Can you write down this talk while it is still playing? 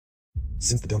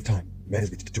Since the dawn of time, man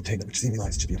has reached to obtain that which seemingly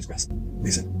lies should be on his grasp.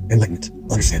 Reason, enlightenment,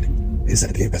 understanding. It is said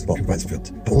that the game basketball provides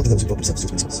fulfilled, but only to those who devote themselves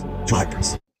to its principles. To high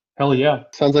prince. Hell yeah.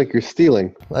 Sounds like you're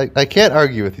stealing. I can't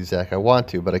argue with you, Zach. I want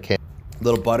to, but I can't.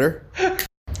 Little butter.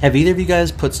 Have either of you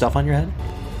guys put stuff on your head?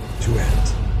 To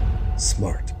end.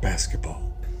 Smart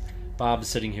basketball. Bob's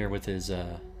sitting here with his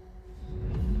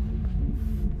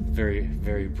very,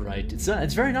 very bright. It's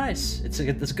very nice. It's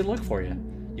a good look for you.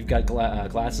 You've got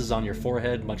glasses on your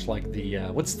forehead, much like the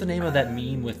what's the name of that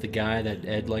meme with the guy that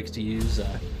Ed likes to use,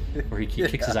 where he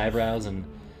kicks his eyebrows and.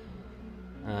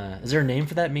 Is there a name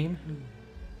for that meme?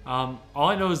 All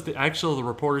I know is the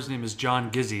reporter's name is John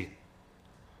Gizzy.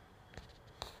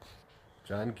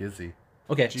 John Gizzy.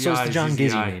 Okay, so it's the John Gizzy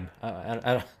G-I-Z-Z-I. meme.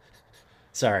 I don't,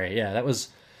 sorry, yeah, that's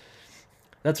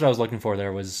what I was looking for.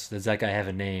 Does that guy have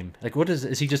a name? Like, what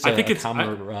is he just a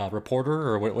common reporter,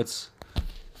 or what's?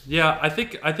 Yeah, I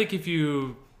think if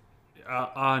you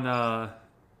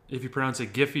if you pronounce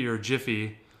it Giphy or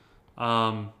Jiffy,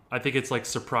 I think it's like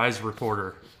surprise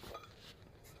reporter.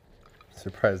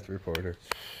 Surprised reporter.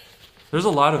 There's a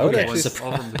lot of good actually- ones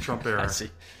all from the Trump era. I see.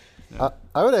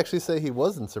 I would actually say he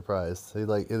wasn't surprised.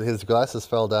 His glasses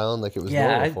fell down like it was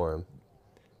normal for him.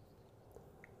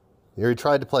 He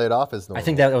tried to play it off as normal. I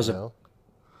think that was a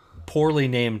poorly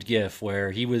named GIF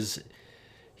where he was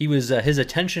his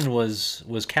attention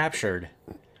was captured,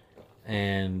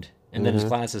 and then his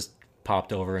glasses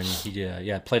popped over and he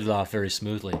played it off very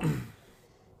smoothly.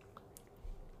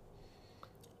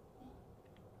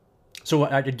 So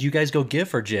did you guys go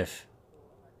GIF or GIF?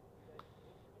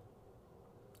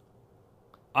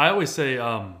 I always say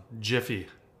Jiffy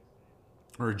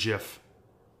or GIF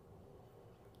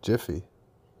Jiffy.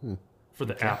 for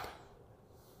the app.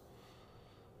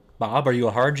 Bob, are you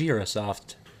a hard G or a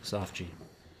soft G?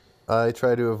 I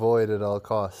try to avoid at all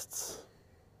costs.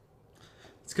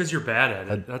 It's because you're bad at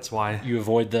it. That's why. You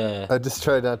avoid the. I just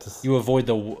try not to. You avoid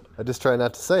the. I just try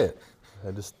not to say it.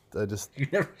 I just. You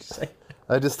never say.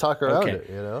 I just talk around Okay. it,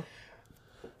 you know.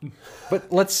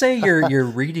 But let's say you're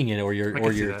reading it or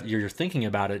you're thinking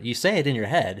about it. You say it in your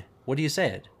head. What do you say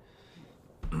it?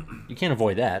 You can't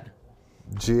avoid that.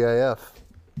 GIF.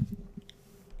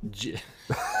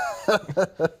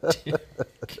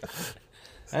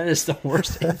 That is the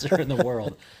worst answer in the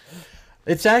world.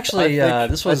 It's actually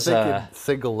this was I think in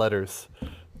single letters.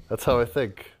 That's how I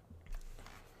think.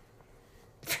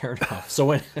 Fair enough. So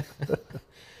when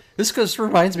this just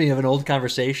reminds me of an old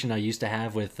conversation I used to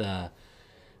have with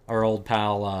our old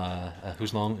pal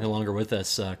who's no longer with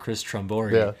us, Chris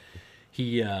Trombori. Yeah.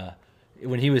 He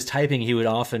when he was typing, he would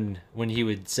often, when he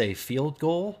would say field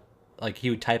goal, like he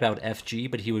would type out FG,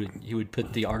 but he would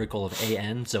put the article of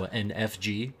AN, so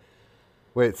NFG.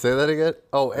 Wait, say that again.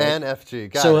 Oh, and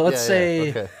FG. Got So it. let's Yeah, say,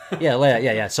 okay.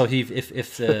 yeah. So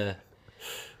if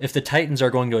the Titans are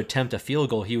going to attempt a field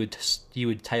goal, he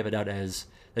would type it out as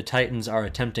the Titans are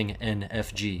attempting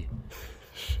NFG,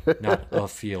 not a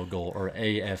field goal or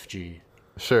AFG.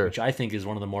 Sure. Which I think is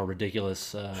one of the more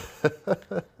ridiculous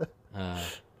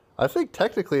I think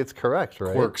technically it's correct,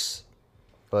 right? quirks.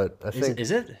 But I think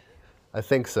Is it? I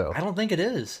think so. I don't think it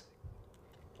is.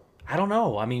 I don't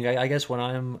know. I mean, I guess when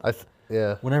I'm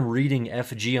reading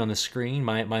FG on the screen,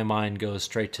 my mind goes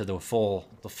straight to the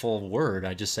full word.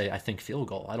 I just say I think field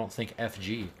goal. I don't think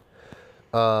FG.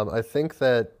 I think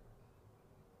that.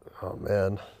 Oh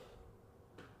man.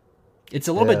 It's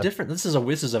a little bit different. This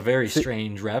is a very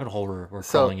strange rabbit hole we're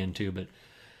crawling into, but.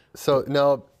 So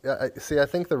no, I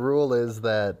think the rule is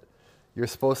that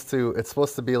it's supposed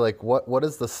to be like what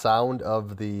is the sound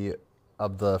of the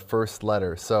first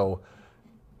letter. So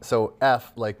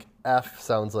F, like F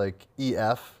sounds like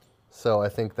EF. So I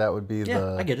think that would be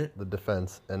I get it. the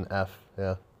defense, and F,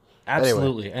 yeah.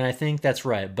 Absolutely, Anyway. and I think that's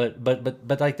right. But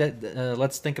like that,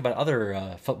 let's think about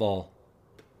other football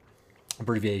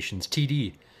abbreviations.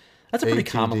 TD, that's a pretty ATD.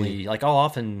 commonly, like all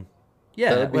often.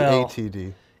 Yeah, That would be well,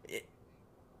 ATD.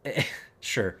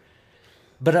 sure.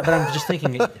 But I'm just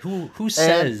thinking, who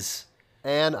says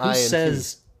And who INT.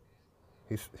 says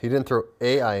He didn't throw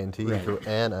AINT, Right. he threw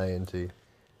an INT.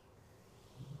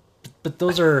 But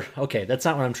those are okay. That's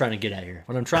not what I'm trying to get at here.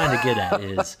 What I'm trying to get at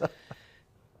is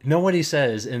nobody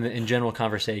says in general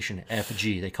conversation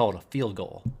FG. They call it a field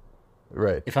goal.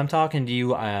 Right. If I'm talking to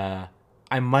you, I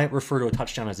might refer to a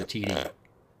touchdown as a TD,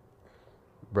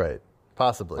 Right.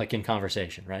 Possibly. like in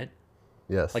conversation, right?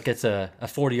 yes. Like it's a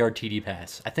 40-yard TD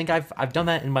pass. I think I've done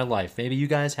that in my life. Maybe you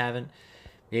guys haven't.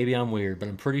 Maybe I'm weird, but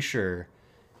I'm pretty sure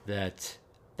that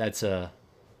that's a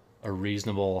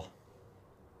reasonable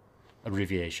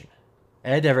abbreviation.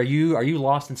 Ed, are you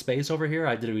lost in space over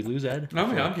here? Did we lose Ed? No,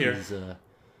 I'm here. He's,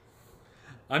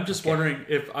 I'm just wondering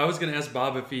if I was going to ask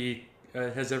Bob if he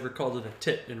has ever called it a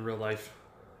tit in real life.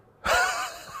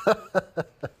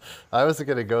 I wasn't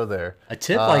gonna go there. A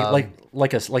tip,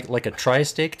 like a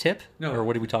tri-steak tip? No. Or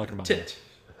what are we talking about? Tit.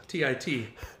 T-I-T.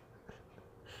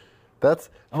 That's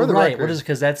for Oh the right. record. What is?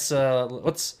 Because that's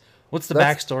what's the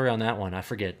That's- backstory on that one? I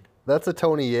forget. That's a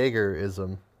Tony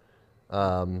Yeager-ism.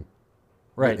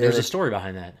 Right. There's a it- story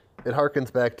behind that. It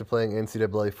harkens back to playing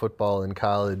NCAA football in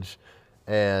college,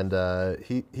 and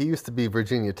he used to be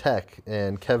Virginia Tech,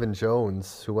 and Kevin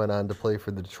Jones, who went on to play for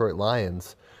the Detroit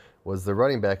Lions, was the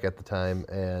running back at the time,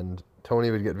 and Tony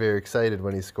would get very excited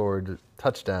when he scored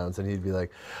touchdowns, and he'd be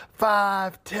like,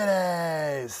 5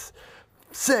 titties,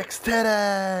 6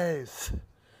 titties,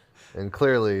 and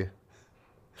clearly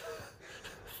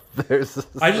there's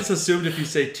I just assumed if you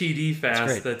say TD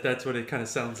fast great. that's what it kind of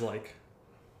sounds like.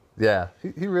 yeah,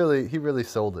 he really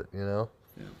sold it, you know.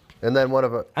 And then one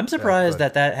of a, I'm surprised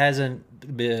that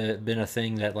hasn't been a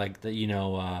thing that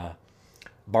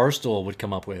Barstool would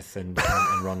come up with and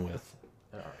run with.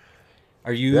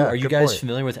 Are you Yeah, you good guys point.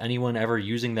 familiar with anyone ever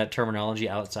using that terminology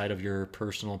outside of your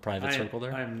personal private circle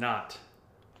there? I'm not.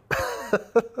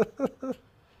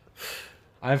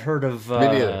 I've heard of Me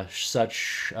neither.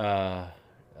 such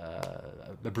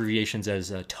abbreviations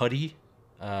as tutty,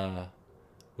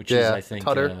 which is Yeah, I think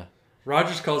tutter.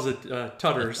 Rogers calls it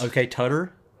tutters. okay,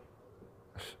 tutter.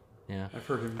 Yeah, I've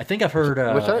heard him. I think I've heard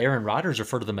What's that? Aaron Rodgers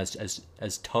refer to them as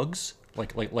tugs,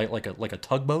 like a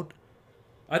tugboat.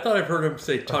 I thought I've heard him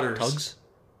say tutters. Tugs.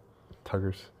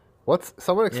 Tuggers. What's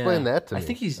someone explain Yeah. that to I me?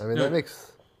 think he's- I mean, no. that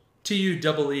makes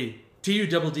T-U-double-E.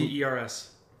 T-U-double-D-E-R-S.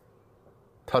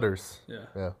 tutters. Yeah.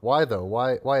 Yeah. Why though?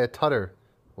 Why a tutter?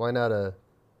 Why not a,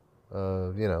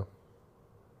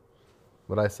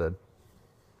 what I said?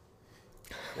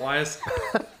 Why is...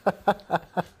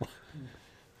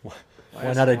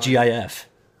 Why not a GIF?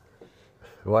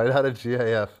 Why not a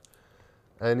GIF?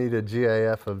 I need a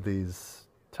GIF of these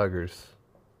tuggers.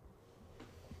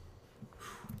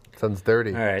 Sounds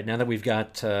dirty. All right, now that we've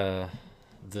got the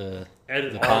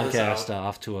Edit the all this podcast out.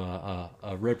 off to a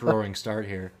rip roaring start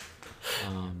here,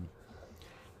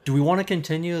 do we want to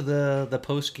continue the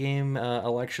post game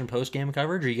election post game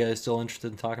coverage? Are you guys still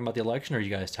interested in talking about the election, or are you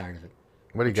guys tired of it?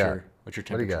 What do you got? What's your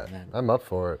What do you temperature got? on that? I'm up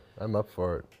for it.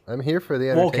 I'm here for the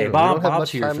Well, entertainment. okay, we Bob. don't have Bob's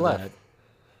much here time for left.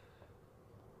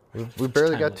 that. We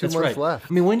barely Time got left. 2 That's months right. left.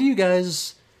 I mean, when do you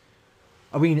guys?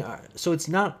 I mean, so it's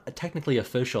not technically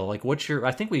official. Like, what's your?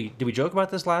 I think did we joke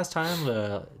about this last time?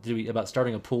 Did we about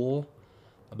starting a pool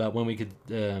about when we could,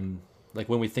 like,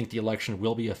 when we think the election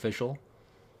will be official?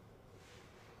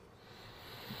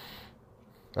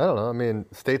 I don't know. I mean,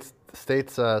 states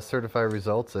certify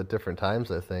results at different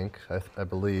times. I think. I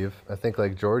believe. I think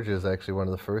like Georgia is actually one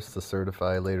of the first to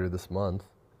certify later this month,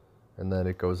 and then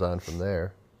it goes on from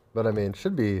there. But I mean, it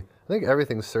should be. I think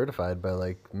everything's certified by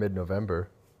like mid-November,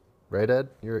 right, Ed?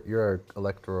 You're our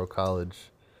electoral college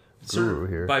guru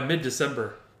here. By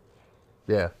mid-December.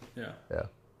 Yeah. Yeah. Yeah.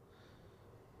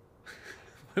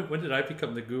 When did I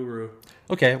become the guru?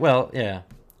 Okay, well, yeah.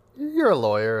 You're a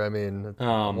lawyer. I mean,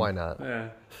 Um, why not? Yeah.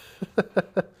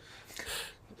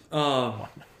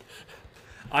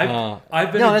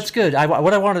 I've been No, that's good.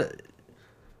 What I want to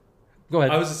go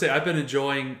ahead. I was to say I've been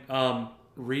enjoying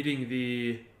reading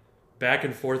the back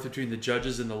and forth between the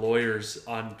judges and the lawyers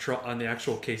on the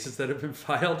actual cases that have been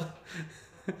filed,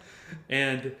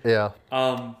 and Yeah.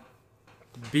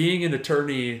 being an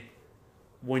attorney,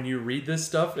 when you read this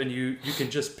stuff and you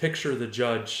can just picture the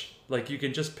judge, like you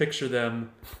can just picture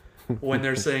them when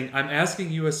they're saying, I'm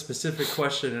asking you a specific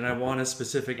question and I want a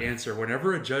specific answer.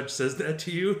 Whenever a judge says that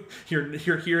to you,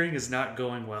 your hearing is not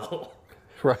going well.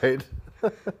 Right.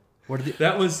 What are the,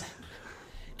 That was,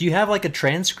 do you have like a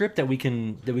transcript that we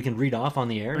can read off on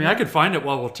the air? I mean, I could find it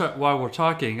while we're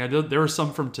talking. I know there were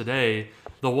some from today.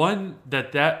 The one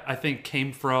that I think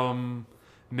came from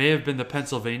may have been the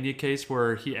Pennsylvania case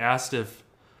where he asked if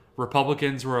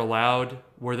Republicans were allowed,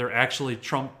 were there actually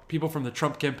people from the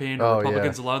Trump campaign or Oh,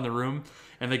 Republicans yeah. allowed in the room?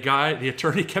 And the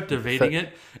attorney kept evading it,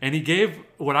 and he gave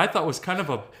what I thought was kind of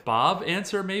a Bob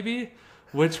answer, maybe,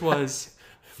 which was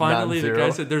finally the guy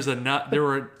Non-zero? said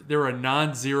there were a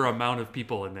non-zero amount of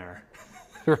people in there.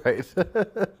 Right.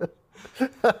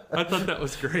 I thought that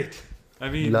was great. I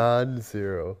mean,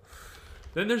 Non-zero.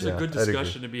 then there's Yeah, a good I'd agree.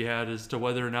 discussion to be had as to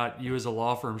whether or not you as a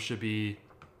law firm should be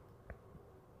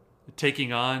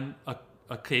taking on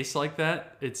a case like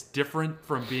that. It's different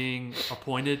from being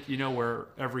appointed, where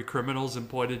every criminal is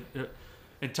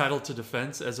entitled to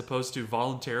defense, as opposed to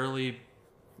voluntarily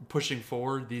pushing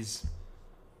forward these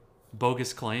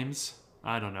bogus claims.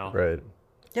 I don't know. Right.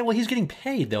 Yeah, well, he's getting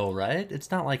paid though, right? It's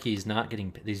not like he's not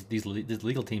getting these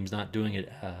legal teams not doing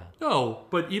it. No,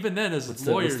 but even then, as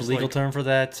lawyers, what's the legal term for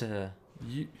that?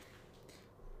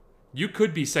 You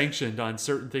could be sanctioned on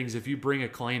certain things if you bring a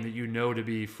claim that you know to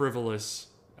be frivolous.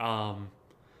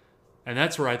 And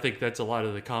that's where I think that's a lot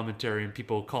of the commentary and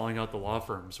people calling out the law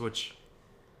firms, which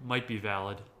might be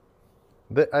valid.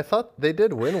 I thought they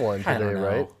did win one I don't today,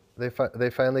 know. right? They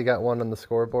finally got one on the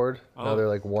scoreboard. Now Oh. they're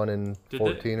like 1 in Did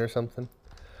 14 or something.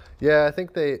 Yeah, I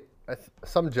think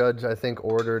some judge I think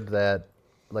ordered that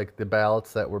like the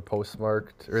ballots that were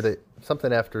postmarked or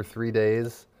something after 3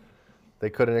 days they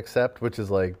couldn't accept, which is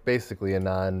like basically a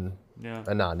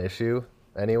non-issue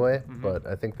anyway. But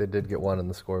I think they did get one on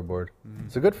the scoreboard,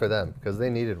 so good for them because they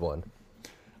needed one.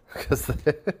 Because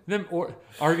Them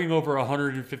arguing over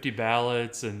 150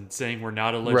 ballots and saying we're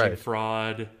not alleging Right.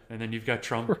 fraud, and then you've got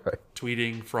Trump Right.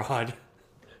 tweeting fraud.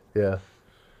 yeah,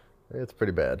 it's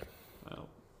pretty bad, Well,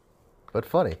 but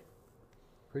funny,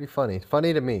 pretty funny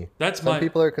to me. That's Some my-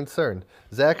 people are concerned.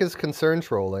 Zach is concerned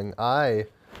trolling. I,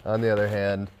 on the other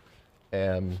hand,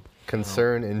 am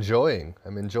concern enjoying.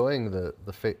 I'm enjoying the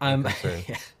I'm concern.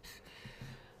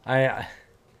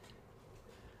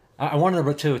 I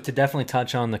wanted to definitely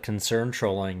touch on the concern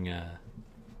trolling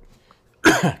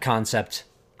concept.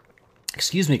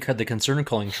 Excuse me, the concern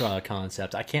trolling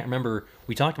concept. I can't remember.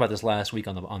 We talked about this last week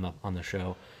on the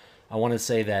show. I want to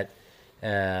say that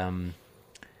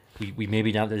we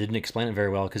maybe didn't explain it very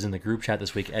well because in the group chat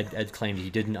this week, Ed claimed he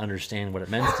didn't understand what it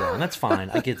meant still, and that's fine.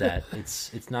 I get that.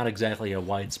 It's not exactly a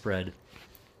widespread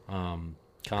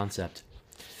concept.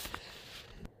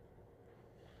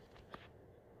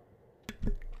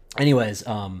 Anyways,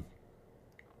 I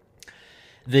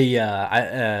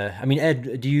mean, Ed,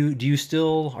 are you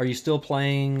still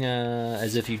playing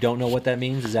as if you don't know what that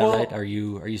means? Is that Well- right? Are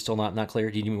you still not clear?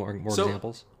 Do you need more So-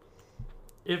 examples?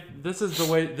 if this is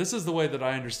the way that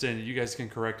I understand it, you guys can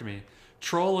correct me.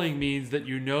 Trolling means that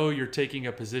you know you're taking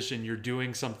a position, you're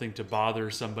doing something to bother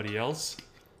somebody else.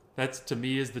 That's, to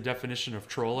me, is the definition of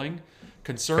trolling.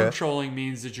 Concern Okay. trolling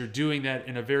means that you're doing that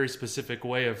in a very specific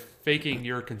way of faking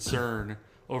your concern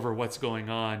over what's going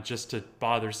on just to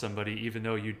bother somebody, even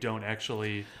though you don't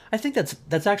actually. I think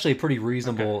that's actually a pretty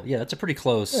reasonable. Okay. Yeah, that's a pretty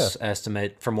close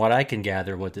estimate from what I can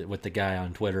gather. What the guy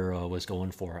on Twitter was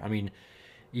going for. I mean,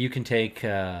 you can take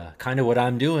kind of what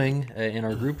I'm doing in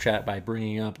our group chat by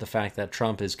bringing up the fact that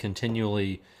Trump is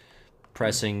continually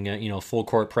pressing, full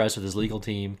court press with his legal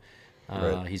team.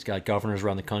 Right. He's got governors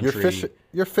around the country.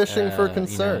 You're fishing for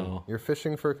concern. know. You're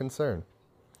fishing for concern.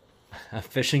 I'm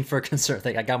fishing for concern.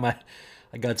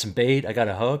 I got some bait. I got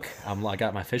a hook. I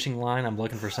got my fishing line. I'm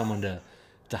looking for someone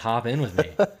to hop in with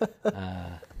me.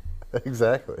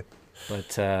 Exactly.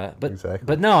 But Exactly.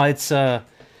 but no, it's. I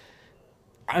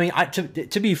mean,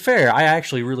 to be fair, I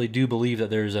actually really do believe that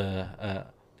there's I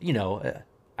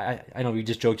know we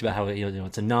just joked about how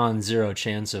it's a non-zero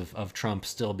chance of Trump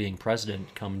still being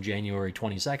president come January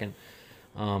 22nd,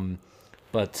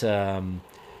 but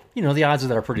the odds of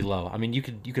that are pretty low. I mean, you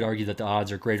could argue that the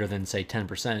odds are greater than say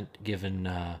 10% given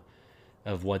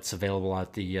of what's available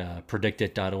at the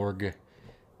predictit.org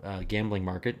gambling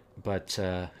market, but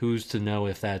who's to know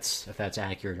if that's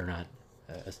accurate or not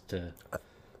as to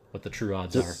what the true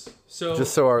odds are. So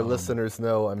Just so our listeners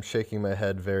know, I'm shaking my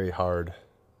head very hard.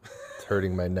 It's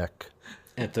hurting my neck.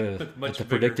 At the Much at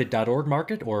the bigger. predictit.org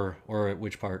market or at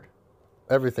which part?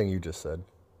 Everything you just said.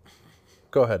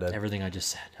 Go ahead, Ed. Everything I just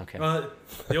said. Okay.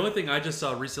 the only thing I just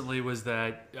saw recently was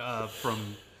that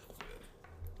from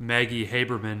Maggie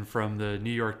Haberman from the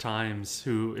New York Times,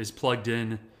 who is plugged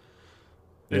in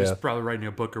and is Yeah. probably writing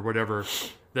a book or whatever,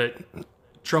 that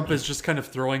Trump is just kind of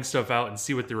throwing stuff out and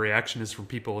see what the reaction is from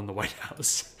people in the White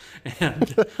House, and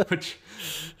which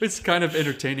it's kind of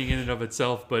entertaining in and of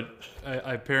itself. But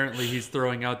apparently, he's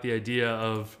throwing out the idea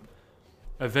of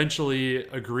eventually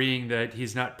agreeing that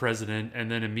he's not president, and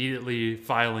then immediately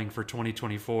filing for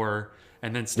 2024,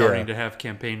 and then starting to have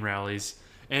campaign rallies,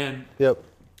 and Yep.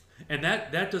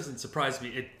 that doesn't surprise me.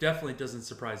 It definitely doesn't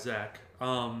surprise Zach.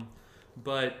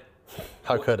 But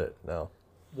How could it? No.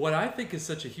 what I think is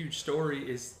such a huge story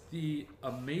is the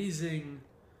amazing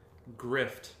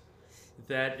grift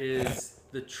that is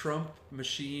the Trump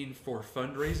machine for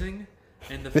fundraising,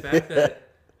 and the fact that,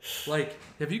 like,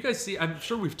 have you guys seen? I'm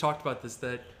sure we've talked about this.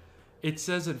 That it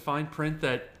says in fine print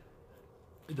that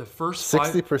the first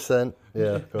 60%. Yeah.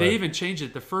 Go they ahead. even changed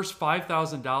it. The first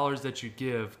 $5,000 that you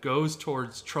give goes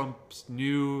towards Trump's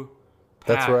new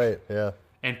That's PAC right. Yeah.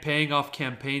 and paying off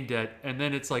campaign debt, and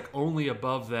then it's like only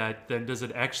above that then does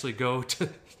it actually go to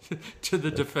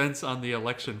the defense on the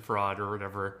election fraud or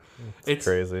whatever. It's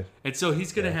Crazy. And so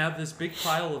he's going to have this big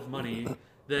pile of money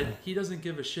that he doesn't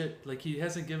give a shit. Like, he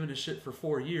hasn't given a shit for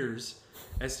 4 years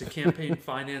as to campaign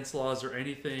finance laws or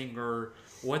anything or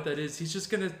what that is. He's just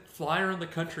going to fly around the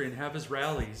country and have his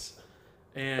rallies,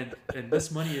 and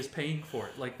this money is paying for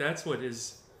it. Like, that's what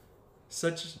is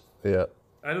such. Yeah.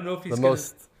 I don't know if he's The gonna,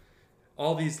 most.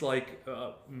 all these like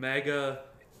MAGA,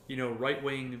 right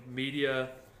wing media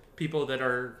people that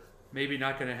are maybe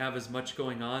not going to have as much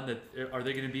going on. That are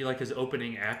they going to be like his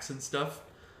opening acts and stuff?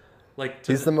 Like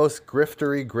He's the most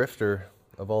griftery grifter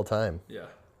of all time. yeah.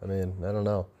 I mean, I don't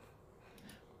know.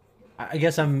 I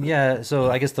guess so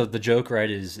I guess the joke, right,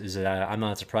 is that I'm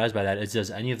not surprised by that.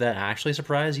 Does any of that actually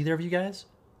surprise either of you guys?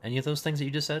 Any of those things that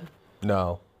you just said?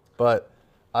 No, but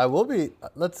I will be.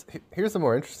 Here's a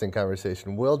more interesting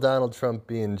conversation. Will Donald Trump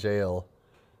be in jail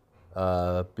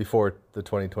before the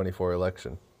 2024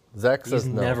 election? Zach says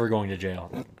He's no. never going to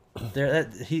jail.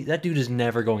 That dude is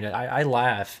never going to. I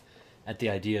laugh at the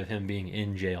idea of him being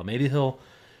in jail. Maybe he'll.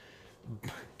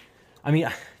 I mean,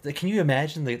 can you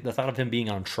imagine the thought of him being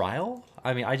on trial?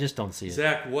 I mean, I just don't see it.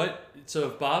 Zach, so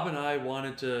if Bob and I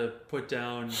wanted to put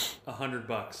down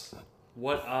 $100,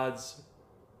 what odds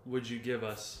would you give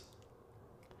us?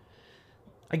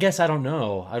 I guess I don't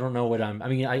know. I don't know what I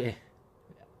mean,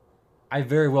 I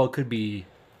very well could be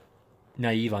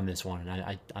naive on this one.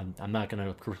 I'm not going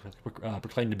to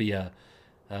proclaim to be a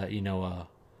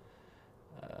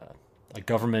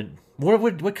government.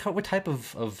 What type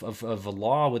of a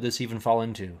law would this even fall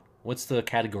into? What's the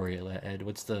category, Ed?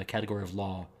 What's the category of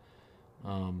law?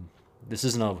 This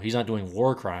isn't he's not doing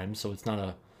war crimes, so it's not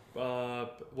a.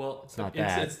 Well, it's not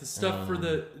that. It's the stuff for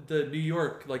the New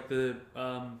York, like the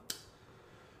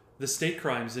state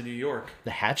crimes in New York.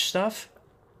 The Hatch stuff?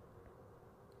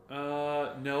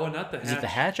 No, not the Hatch. Is it the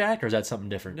Hatch Act, or is that something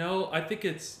different? No, I think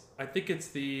it's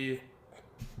the.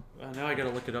 Now I gotta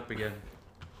look it up again.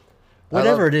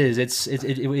 Whatever it is,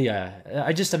 yeah.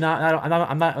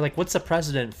 I'm not like, what's the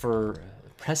precedent for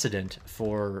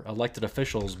elected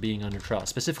officials being under trial?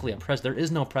 Specifically, there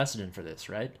is no precedent for this,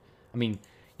 right? I mean,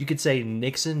 you could say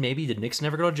Nixon. Maybe did Nixon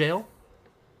ever go to jail?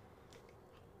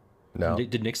 No.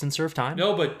 Did Nixon serve time?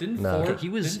 No, but didn't No. Ford? He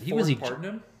was- didn't he Ford was pardon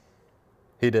him?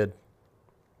 He did.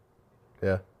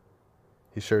 Yeah.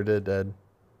 He sure did, Ed.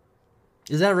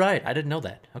 Is that right? I didn't know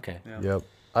that. Okay. Yeah. Yep.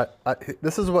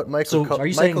 This is what Michael. So, are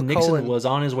you Michael saying Nixon Cohen, was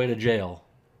on his way to jail?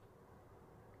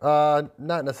 Not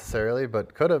necessarily,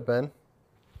 but could have been.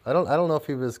 I don't know if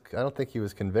he was. I don't think he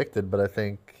was convicted, but I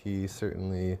think he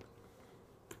certainly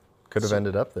could have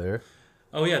ended up there.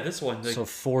 Oh yeah, this one. So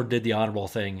Ford did the honorable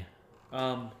thing.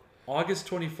 August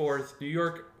 24th, New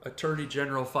York Attorney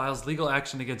General files legal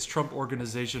action against Trump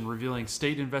Organization revealing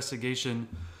state investigation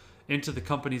into the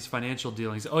company's financial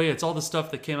dealings. Oh yeah, it's all the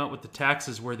stuff that came out with the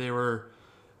taxes where they were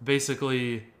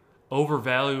basically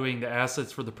overvaluing the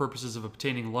assets for the purposes of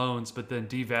obtaining loans, but then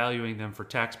devaluing them for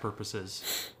tax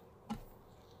purposes.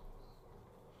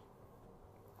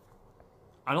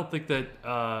 I don't think that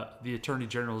the Attorney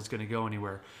General is going to go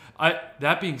anywhere.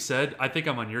 That being said, I think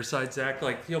I'm on your side, Zach.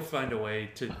 Like, he'll find a way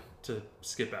to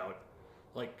skip out.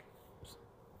 Like,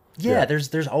 Yeah,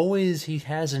 there's always, he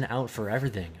has an out for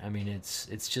everything. I mean, it's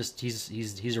just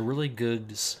he's a really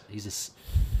good he's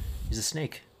a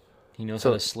snake. He knows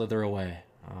how to slither away.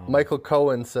 Michael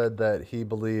Cohen said that he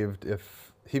believed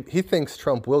if he thinks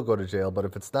Trump will go to jail, but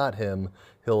if it's not him,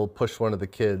 he'll push one of the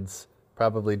kids,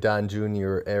 probably Don Jr.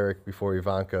 or Eric before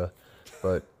Ivanka,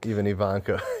 but even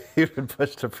Ivanka, he would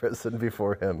push to prison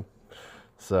before him.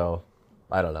 So,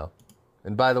 I don't know.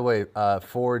 And by the way,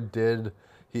 Ford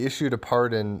he issued a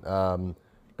pardon.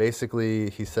 Basically,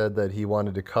 he said that he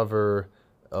wanted to cover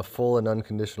a full and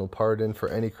unconditional pardon for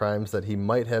any crimes that he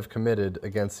might have committed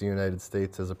against the United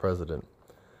States as a president,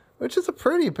 which is a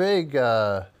pretty big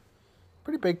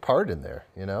pardon there.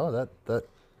 You know, that.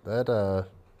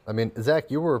 I mean, Zach,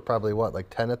 you were probably what, like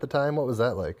 10 at the time? What was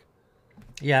that like?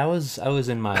 Yeah, I was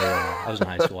in my I was in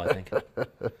high school, I think.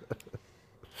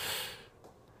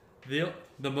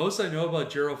 the most I know about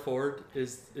Gerald Ford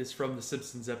is from the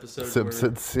Simpsons episode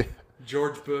Simpsons. where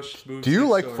George Bush moves. Do you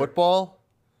next like door. football?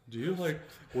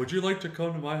 Would you like to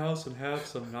come to my house and have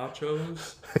some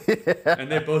nachos? Yeah. And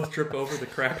they both trip over the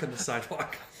crack in the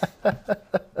sidewalk.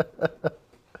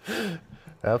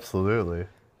 Absolutely.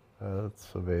 That's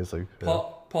amazing. Yeah.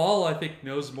 Paul, I think,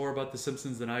 knows more about The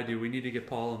Simpsons than I do. We need to get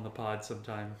Paul on the pod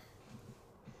sometime.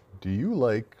 Do you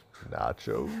like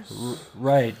nachos?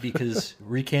 Right, because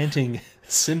recanting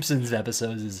Simpsons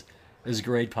episodes is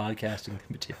great podcasting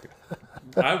material.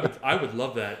 I would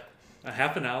love that. A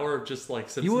half an hour of just like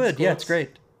Simpsons You would, yeah, it's quotes.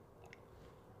 great.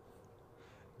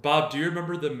 Bob, do you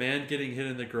remember the man getting hit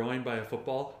in the groin by a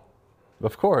football?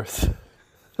 Of course.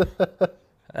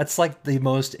 That's like the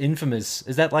most infamous.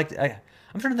 Is that like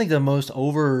I'm trying to think of the most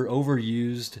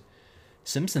overused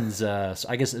Simpsons. So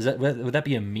I guess would that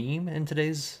be a meme in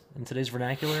today's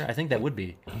vernacular? I think that would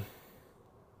be.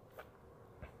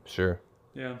 Sure.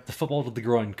 Yeah. The football to the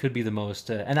groin could be the most,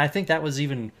 and I think that was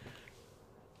even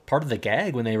part of the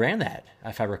gag when they ran that,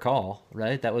 if I recall.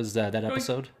 Right, that was that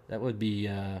episode. That would be.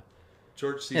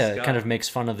 George C. Yeah, Scott. it kind of makes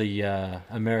fun of the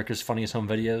America's Funniest Home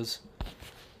Videos.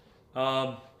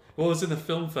 Well, it was in the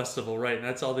film festival, right? And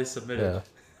that's all they submitted. Yeah.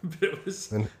 But it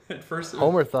was at first.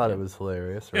 Homer thought it was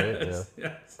hilarious, right? Yes,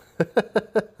 yes.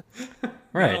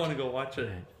 Right. I want to go watch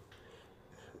it.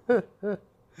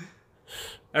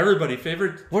 Everybody,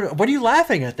 favorite. What are you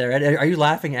laughing at there? Are you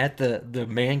laughing at the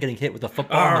man getting hit with a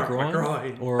football in the My groin?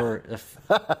 groin. Or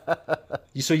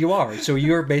so you are. So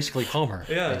you're basically Homer.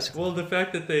 Yeah. basically. Well, the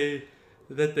fact that they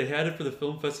had it for the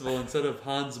film festival instead of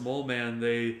Hans Moleman,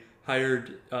 they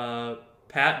hired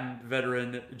Patton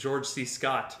veteran George C.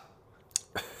 Scott.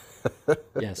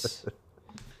 Yes.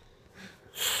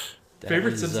 That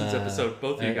Favorite was, Simpsons episode,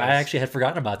 both of you I guys. actually had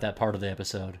forgotten about that part of the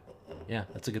episode. Yeah,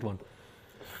 that's a good one.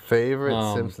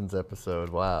 Favorite Simpsons episode?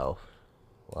 Wow.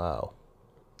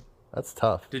 That's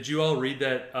tough. Did you all read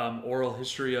that oral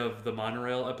history of the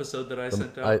monorail episode that I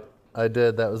sent out? I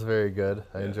did. That was very good.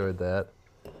 I enjoyed that.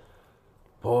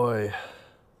 Boy,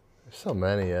 there's so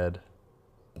many, Ed.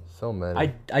 So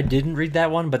many. I didn't read that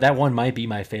one, but that one might be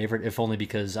my favorite, if only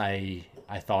because I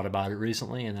thought about it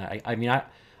recently, and I mean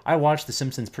I watched The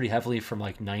Simpsons pretty heavily from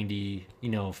like 90,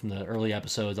 from the early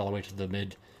episodes all the way to the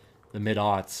mid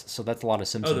aughts. So that's a lot of Oh,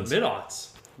 Simpsons. the mid-aughts.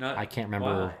 Not. I can't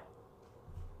remember. Wow.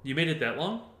 You made it that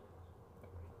long?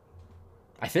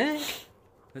 I think.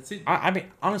 That's it. I mean,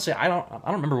 honestly, I don't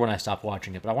remember when I stopped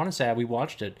watching it, but I want to say we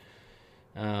watched it,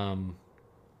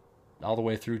 all the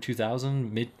way through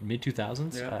 2000, mid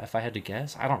 2000s. Yeah. If I had to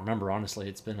guess, I don't remember honestly.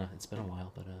 It's been a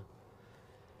while, but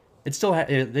it's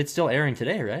still airing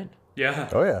today, right? Yeah.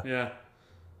 Oh, yeah.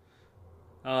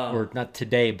 Yeah. Or not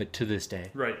today, but to this day.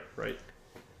 Right.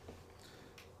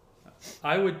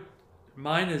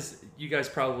 Mine is, you guys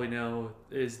probably know,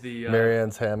 is the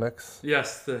Marianne's hammocks.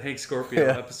 Yes, the Hank Scorpio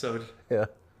Yeah. episode. Yeah.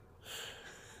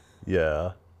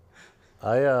 Yeah.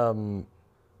 I don't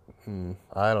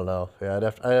know. Yeah, I'd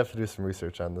have to do some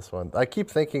research on this one. I keep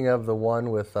thinking of the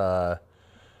one with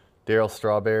Daryl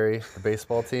Strawberry, the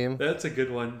baseball team. That's a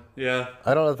good one. Yeah.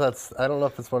 I don't know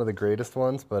if it's one of the greatest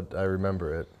ones, but I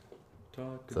remember it.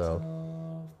 Talk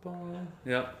So. softball.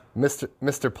 Yeah.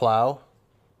 Mr. Plow.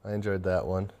 I enjoyed that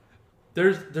one.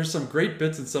 There's some great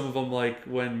bits in some of them, like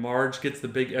when Marge gets the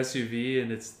big SUV and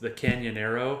it's the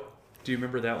Canyonero. Do you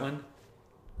remember that one?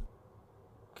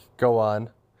 Go on.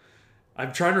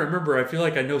 I'm trying to remember. I feel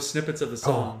like I know snippets of the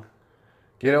song.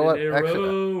 You know what?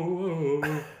 Canyonero.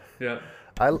 Actually, Yeah.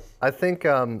 I think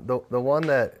the one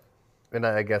that, and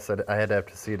I guess I had to have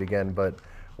to see it again, but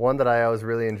one that I always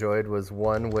really enjoyed was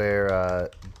one where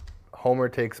Homer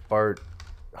takes Bart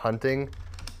hunting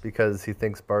because he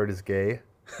thinks Bart is gay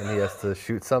and he has to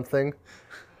shoot something,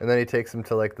 and then he takes him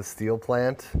to like the steel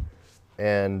plant,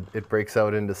 and it breaks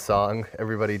out into song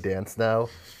 "Everybody Dance Now,"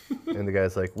 and the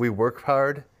guy's like, "We work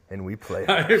hard and we play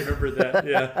hard." I remember that.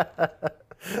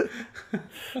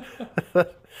 Yeah.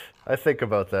 I think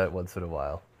about that once in a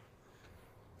while.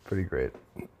 Pretty great.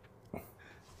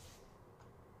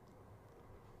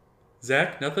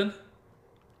 Zach, nothing?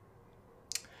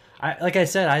 Like I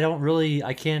said,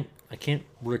 I can't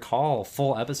recall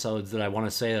full episodes that I want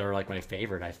to say that are like my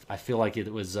favorite. I feel like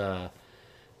it was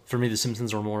for me, The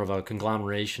Simpsons were more of a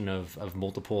conglomeration of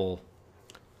multiple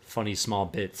funny small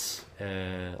bits.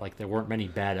 Like there weren't many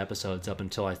bad episodes up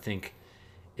until I think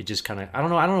it just kind of I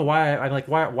don't know why I'm like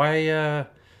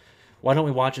why don't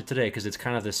we watch it today? Because it's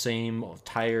kind of the same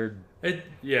tired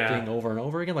thing over and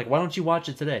over again. Like why don't you watch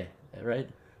it today? Right?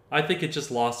 I think it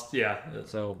just lost. Yeah.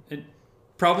 So It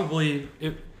probably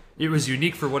it was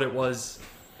unique for what it was,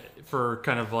 for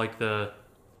kind of like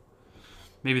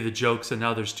maybe the jokes, and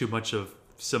now there's too much of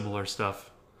similar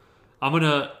stuff. I'm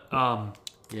gonna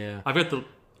yeah. I've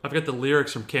got the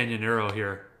lyrics from Canyonero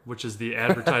here, which is the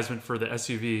advertisement for the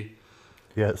SUV.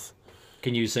 Yes.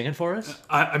 Can you sing it for us?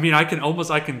 I mean,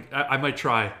 I might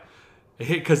try.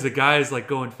 Because the guy is like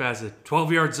going fast.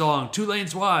 12 yards long, 2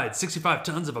 lanes wide, 65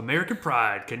 tons of American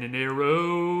pride.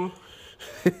 Canyonero.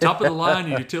 Top of the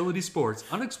line in utility sports.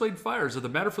 Unexplained fires are the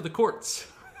matter for the courts.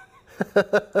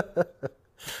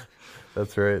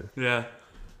 That's right. Yeah.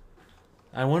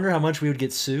 I wonder how much we would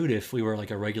get sued if we were like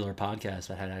a regular podcast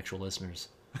that had actual listeners.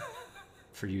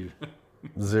 For you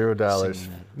 $0.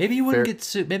 singing that. Maybe you wouldn't Fair- get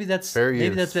sued. Maybe that's fair maybe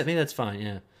use. that's fine.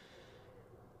 Yeah.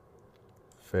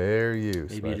 Fair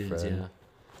use, Maybe my it is. friend.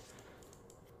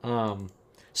 Yeah.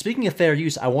 Speaking of fair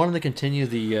use, I wanted to continue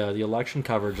the election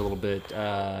coverage a little bit.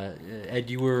 Ed,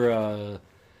 you were,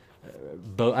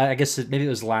 I guess maybe it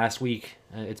was last week.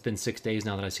 It's been 6 days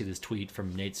now that I see this tweet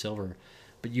from Nate Silver.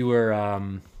 But you were,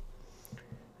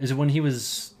 is it when he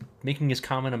was making his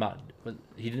comment about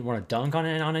he didn't want to dunk on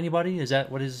anybody? Is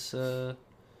that what his?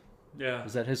 Yeah.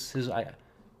 Is that his?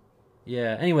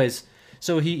 Yeah. Anyways,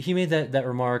 so he made that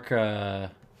remark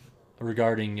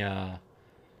regarding.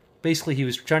 Basically, he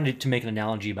was trying to make an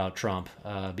analogy about Trump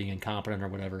being incompetent or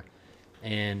whatever,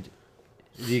 and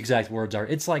the exact words are,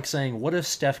 "It's like saying, what if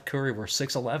Steph Curry were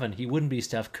 6'11"? He wouldn't be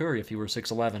Steph Curry if he were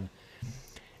 6'11".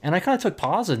 And I kind of took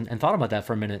pause and thought about that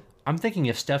for a minute. I'm thinking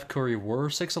if Steph Curry were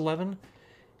 6'11",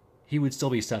 he would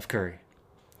still be Steph Curry.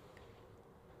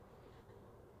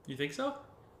 You think so?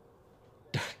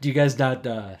 Do you guys not,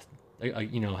 have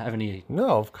any?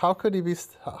 No, how could he be?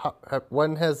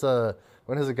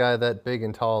 When has a guy that big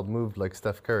and tall moved like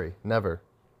Steph Curry? Never.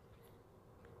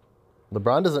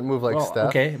 LeBron doesn't move like Steph.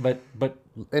 Okay, but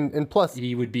and plus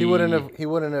he would be. He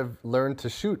wouldn't have learned to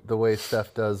shoot the way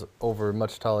Steph does over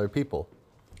much taller people.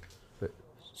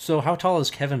 So how tall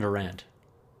is Kevin Durant?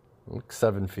 Like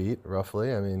 7 feet,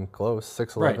 roughly. I mean, close.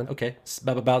 6'11". Right. Okay.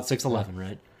 About 6'11",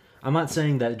 right? I'm not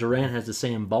saying that Durant has the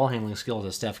same ball handling skills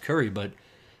as Steph Curry, but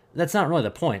that's not really the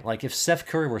point. Like if Steph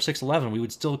Curry were 6'11", we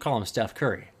would still call him Steph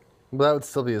Curry. Well, that would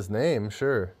still be his name,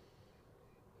 sure.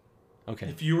 Okay.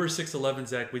 If you were 6'11",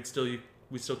 Zach, we'd still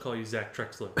call you Zach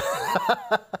Trexler.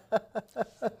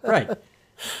 Right.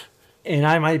 And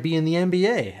I might be in the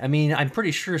NBA. I mean, I'm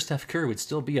pretty sure Steph Curry would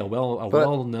still be a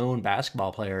well-known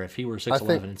basketball player if he were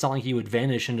 6'11". It's not like he would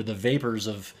vanish into the vapors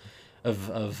of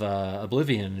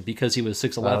oblivion because he was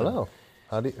 6'11". I don't know.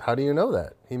 How do you know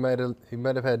that? He might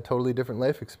have had totally different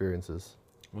life experiences.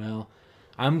 Well,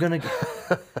 I'm gonna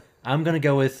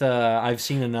go with I've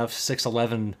seen enough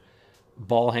 6'11"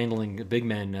 ball handling big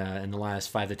men in the last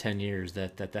 5 to 10 years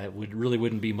that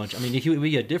wouldn't be much. I mean, he would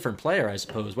be a different player, I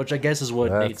suppose, which I guess is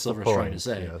what Nate Silver's trying to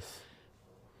say. Yes.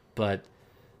 But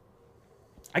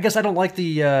I guess I don't like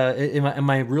the. Am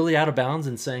I really out of bounds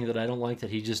in saying that I don't like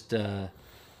that he just? I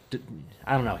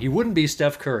don't know. He wouldn't be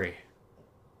Steph Curry.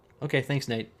 Okay, thanks,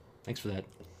 Nate. Thanks for that.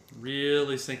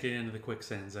 Really sinking into the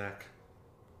quicksand, Zach.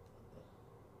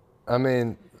 I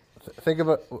mean,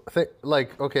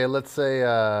 okay, let's say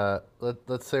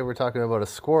let's say we're talking about a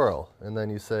squirrel, and then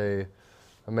you say,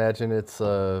 imagine it's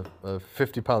a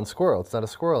 50-pound squirrel. It's not a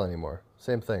squirrel anymore.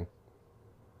 Same thing.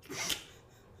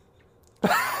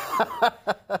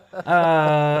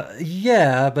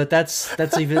 Yeah, but that's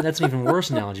an even worse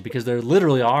analogy because there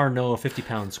literally are no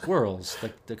 50-pound squirrels.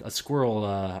 Like a squirrel,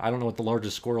 I don't know what the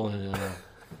largest squirrel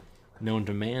known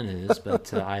to man is,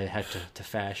 but I had to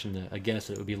fashion a guess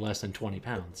that it would be less than 20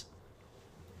 pounds.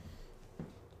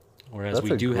 Whereas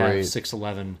we do have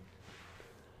 6'11".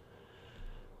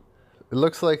 It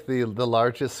looks like the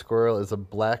largest squirrel is a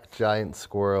black giant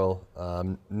squirrel,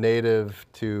 native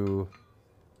to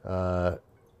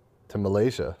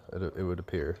Malaysia. It would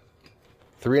appear.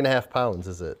 3.5 pounds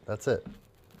is it? That's it.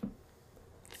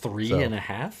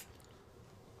 3.5?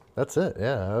 That's it.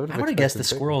 Yeah, I would have guessed the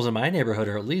squirrels in my neighborhood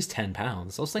are at least 10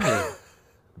 pounds. Those things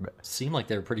seem like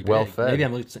they're pretty big. Well fed. Maybe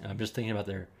I'm just thinking about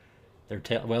their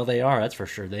tail. Well, they are. That's for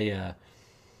sure. They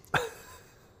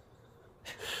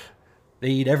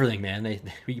eat everything, man.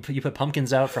 You put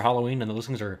pumpkins out for Halloween, and those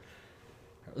things are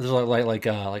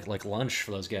like lunch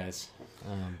for those guys.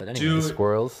 But anyway, the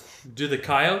squirrels. Do the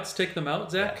coyotes take them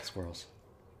out, Zach? Yeah, squirrels.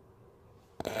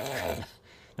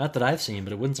 Not that I've seen,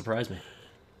 but it wouldn't surprise me.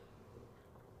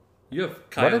 You have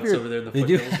coyotes over there in the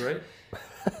foothills, right?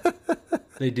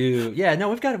 They do. Yeah, no,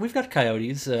 we've got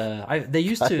coyotes. They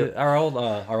used to our old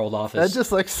office. I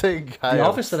just like saying coyotes. The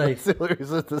office that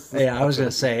I was gonna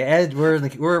say, Ed,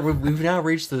 we've now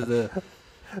reached the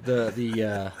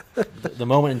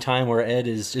moment in time where Ed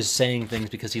is just saying things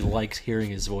because he likes hearing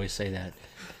his voice say that.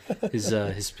 His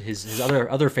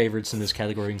other favorites in this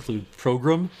category include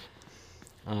Program.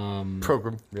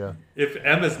 Program, yeah. If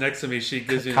Emma's next to me, she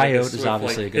gives you Coyote like a swift, is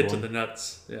obviously a good hit one. to the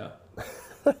nuts. Yeah.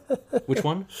 Which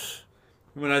one?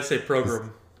 When I say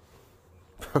program.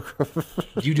 Do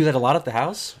you do that a lot at the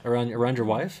house around your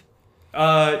wife?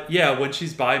 Yeah, when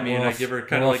she's by me and I give her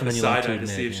kind of like the side eye to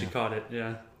see if she caught it.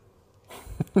 Yeah.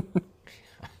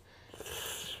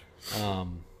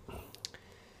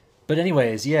 But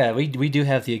anyways, yeah, we do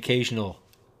have the occasional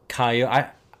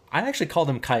coyote. I actually call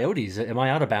them coyotes. Am I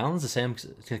out of bounds to say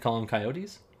to call them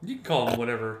coyotes? You can call them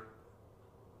whatever.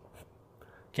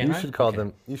 You should call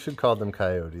them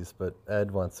coyotes, but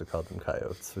Ed wants to call them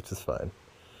coyotes, which is fine.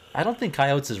 I don't think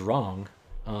coyotes is wrong.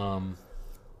 Well,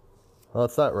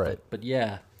 it's not right. But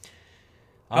yeah.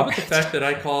 How about the fact that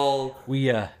I call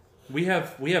We we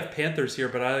have panthers here,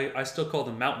 but I still call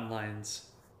them mountain lions,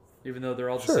 even though they're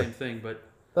all the Sure. same thing. But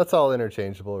That's all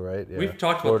interchangeable, right? Yeah. we've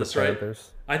talked about Florida this, right?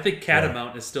 Panthers. I think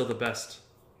catamount is still the best,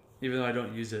 even though I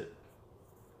don't use it.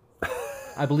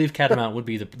 I believe catamount would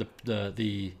be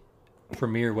the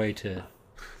premier way to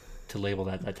label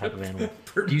that type of animal.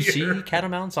 Do you see Premier.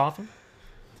 catamounts often?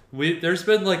 There's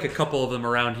been like a couple of them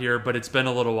around here, but it's been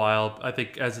a little while. I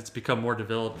think as it's become more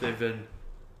developed, they've been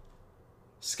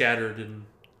scattered, and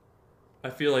I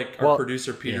feel like our Well,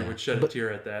 producer Peter yeah, would shed a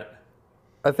tear at that.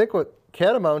 I think what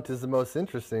catamount is the most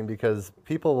interesting because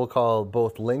people will call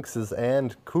both lynxes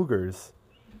and cougars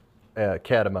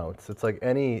catamounts. It's like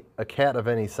a cat of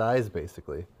any size,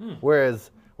 basically. Whereas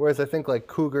I think like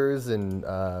cougars and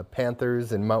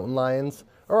panthers and mountain lions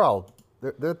are all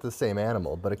they're the same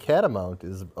animal, but a catamount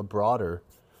is a broader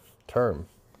term.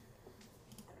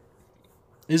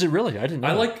 Is it really? I didn't know.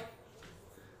 I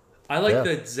like Yeah.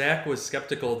 that Zach was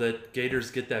skeptical that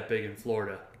gators get that big in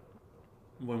Florida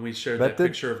when we shared That that did-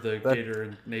 picture of the that- gator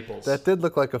in Naples. That did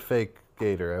look like a fake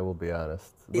gator, I will be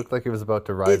honest. It looked like it was about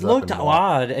to rise It up. looked and walk.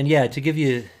 odd, and yeah, to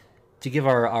give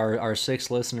our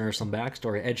 6 listeners some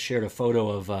backstory, Ed shared a photo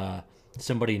of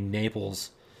somebody in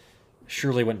Naples.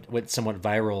 Surely went somewhat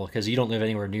viral because you don't live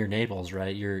anywhere near Naples,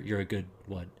 right? You're a good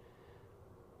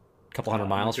couple hundred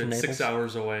miles from Naples. 6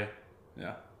 hours away.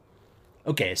 Yeah.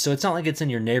 Okay, so it's not like it's in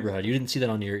your neighborhood. You didn't see that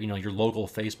on your your local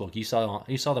Facebook. You saw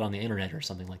that on the internet or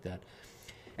something like that.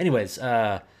 Anyways,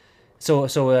 the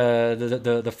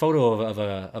photo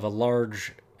of a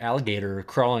large alligator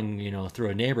crawling through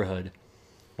a neighborhood.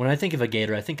 When I think of a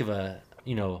gator, I think of a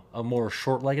more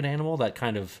short-legged animal that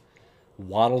kind of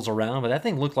waddles around. But that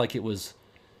thing looked like it was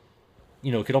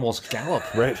could almost gallop.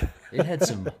 Right. It had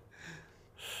some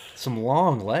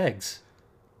long legs.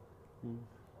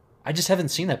 I just haven't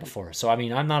seen that before. So I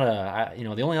mean, I'm not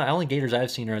the only gators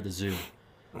I've seen are at the zoo.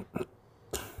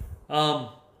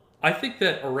 I think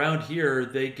that around here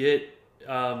they get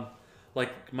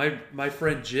like my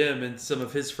friend Jim and some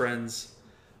of his friends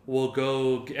will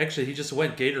go. Actually, he just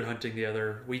went gator hunting the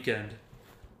other weekend,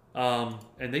 and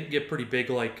they can get pretty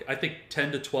big. Like I think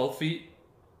 10 to 12 feet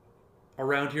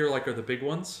around here, like are the big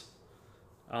ones.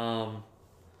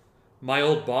 My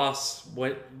old boss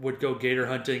would go gator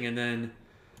hunting, and then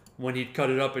when he'd cut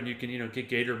it up and you can get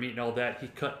gator meat and all that, he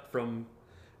cut from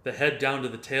the head down to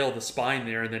the tail, the spine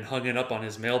there, and then hung it up on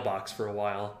his mailbox for a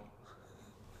while.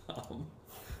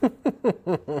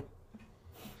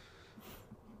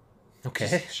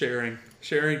 Okay, Sharing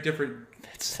different.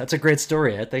 that's a great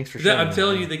story, Ed. Thanks for sharing. I'm that.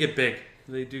 telling you, they get big.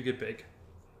 They do get big.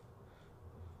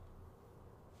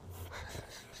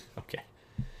 Okay.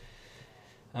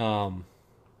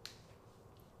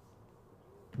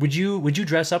 Would you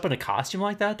dress up in a costume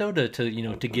like that though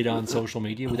to get on social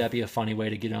media? Would that be a funny way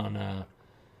to get on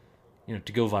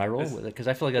to go viral? Because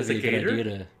I feel like that'd as be a a good gator? idea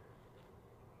to. I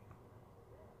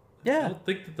Yeah. don't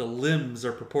think that the limbs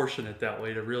are proportionate that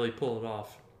way to really pull it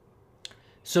off.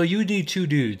 So you need 2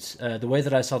 dudes. The way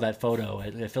that I saw that photo,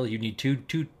 I feel like you need two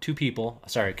people.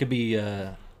 Sorry, it could be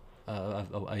a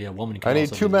woman. Could I need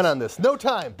also 2 do men this. on this. No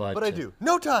time. But, But I do.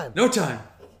 No time. No time.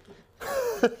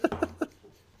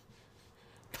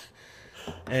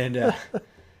 And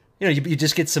you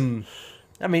just get some.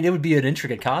 I mean, it would be an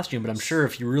intricate costume, but I'm sure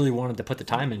if you really wanted to put the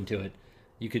time into it,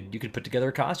 you could put together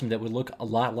a costume that would look a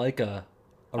lot like a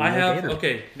real gator.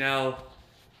 Okay, now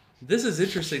this is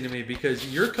interesting to me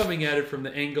because you're coming at it from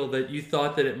the angle that you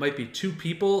thought that it might be 2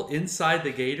 people inside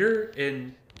the gator,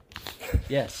 and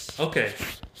Yes, okay,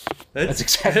 that's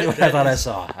exactly what I thought I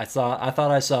saw. I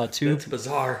thought I saw two That's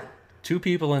bizarre.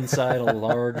 people inside a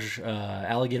large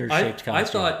alligator-shaped costume. I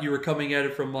thought you were coming at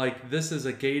it from like this is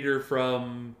a gator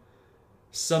from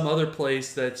some other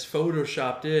place that's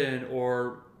photoshopped in,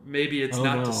 or maybe it's Oh,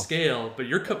 not no. to scale. But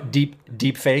you're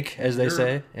deep fake, as they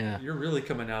say. Yeah. You're really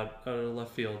coming out of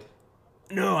left field.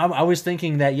 No, I was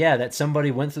thinking that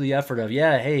somebody went through the effort of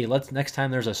hey, let's next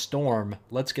time there's a storm,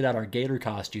 let's get out our gator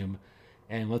costume,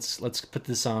 and let's put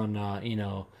this on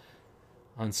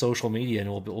on social media, and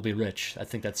we'll be rich. I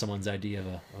think that's someone's idea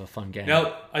of a fun game.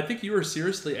 Now, I think you were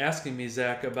seriously asking me,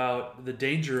 Zach, about the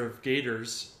danger of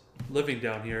gators living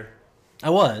down here. I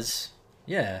was,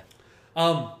 yeah.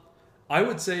 I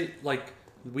would say, like,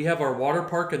 we have our water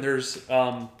park, and there's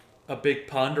a big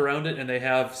pond around it, and they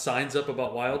have signs up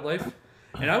about wildlife.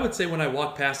 And I would say when I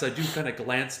walk past, I do kind of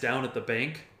glance down at the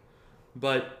bank,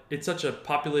 but it's such a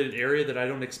populated area that I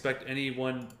don't expect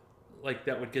anyone like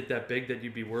that would get that big that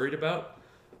you'd be worried about.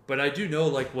 But I do know,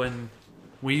 like, when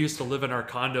we used to live in our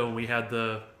condo and we had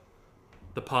the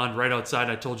pond right outside,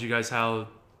 I told you guys how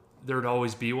there would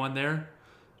always be one there.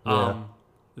 Yeah.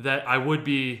 that I would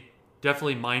be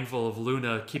definitely mindful of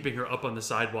Luna keeping her up on the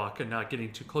sidewalk and not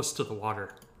getting too close to the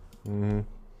water. And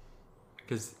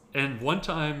one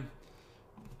time,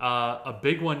 a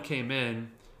big one came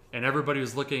in, and everybody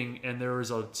was looking, and there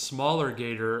was a smaller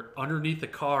gator underneath the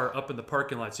car up in the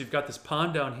parking lot. So you've got this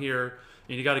pond down here,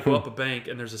 and you got to go up a bank,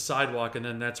 and there's a sidewalk, and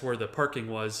then that's where the parking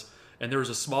was. And there was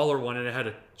a smaller one, and it had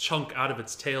a chunk out of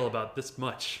its tail about this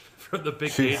much from the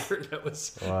big gator that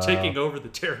was taking over the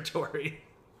territory.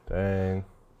 Dang.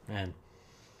 Man.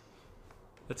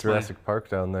 That's Jurassic Park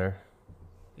down there.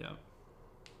 Yeah.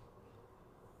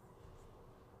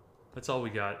 That's all we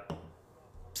got.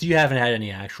 So you haven't had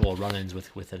any actual run-ins with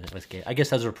gator? I guess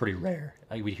those are pretty rare.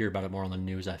 We hear about it more on the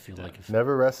news, I feel like.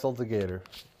 Never wrestled a gator.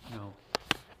 No.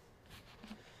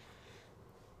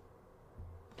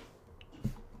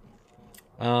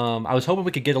 I was hoping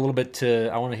we could get a little bit to.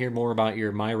 I want to hear more about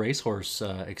your My Racehorse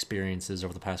experiences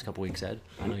over the past couple weeks, Ed.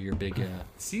 I know you're big.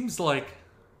 Seems like.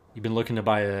 You've been looking to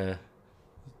buy a.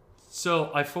 So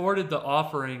I forwarded the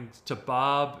offering to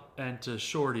Bob and to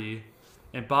Shorty,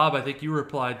 and Bob, I think you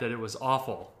replied that it was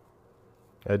awful.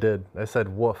 I did. I said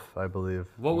woof, I believe.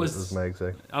 What was my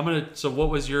exact? So what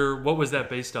was that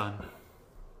based on?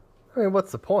 I mean,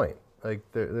 what's the point? Like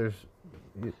it's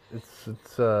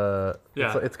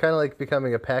kind of like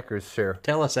becoming a Packers share.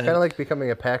 Tell us, Ed. Kind of like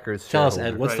becoming a Packers Tell us,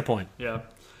 shareholder. Ed. What's the point? Yeah,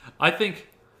 I think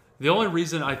the only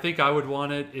reason I think I would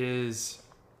want it is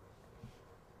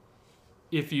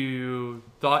if you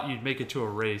thought you'd make it to a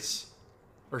race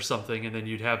or something, and then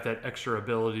you'd have that extra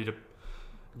ability to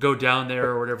go down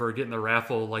there or whatever, get in the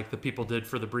raffle like the people did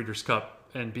for the Breeders' Cup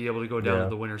and be able to go down to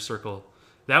the winner's circle.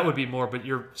 That would be more, but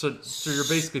you're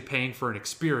basically paying for an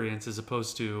experience as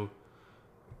opposed to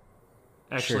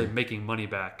actually making money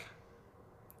back.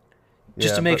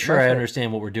 Just to make sure I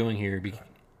understand what we're doing here.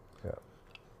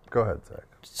 Go ahead, Zach.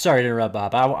 Sorry to interrupt,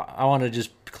 Bob. I want to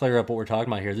just clear up what we're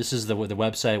talking about here. This is the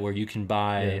website where you can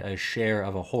buy a share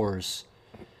of a horse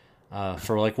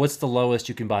for like, what's the lowest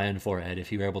you can buy in for, Ed, if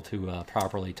you're able to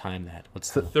properly time that?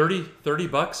 What's the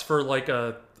 $30 for like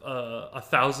a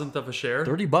thousandth of a share?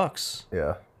 $30.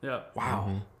 Yeah. Yeah. Wow.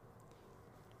 Mm-hmm.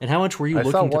 And how much were you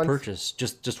looking to purchase?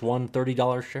 Just one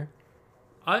 $30 share?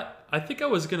 I think I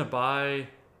was gonna buy.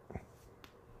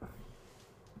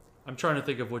 I'm trying to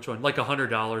think of which one, like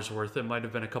 $100 worth. It might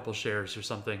have been a couple shares or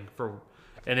something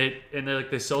and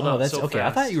they sold out so okay.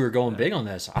 fast. I thought you were going big on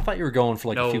this. I thought you were going for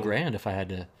like a few grand if I had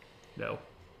to. No.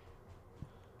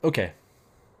 Okay.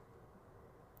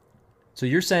 So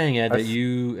you're saying, Ed, that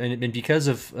you and because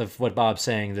of what Bob's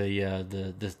saying,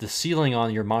 the ceiling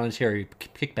on your monetary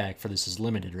kickback for this is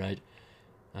limited, right?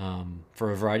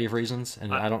 For a variety of reasons,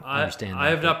 and I don't understand.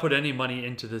 I have not put any money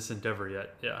into this endeavor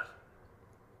yet. Yeah.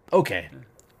 Okay.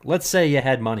 Let's say you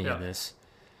had money in this.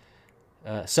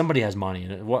 Somebody has money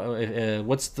in it.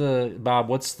 What's the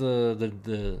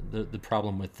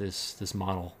problem with this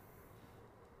model?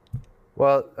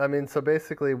 Well, I mean, so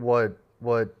basically, what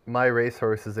My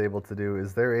Racehorse is able to do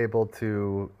is they're able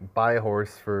to buy a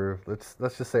horse for let's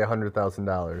just say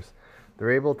 $100,000.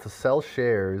 They're able to sell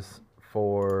shares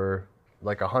for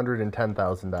like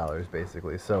 $110,000,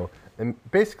 basically. So, and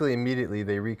basically, immediately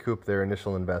they recoup their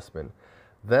initial investment.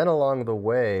 Then along the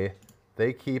way,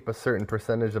 they keep a certain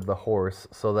percentage of the horse,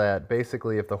 so that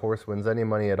basically, if the horse wins any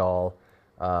money at all,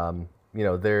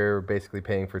 they're basically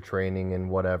paying for training and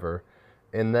whatever.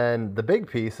 And then the big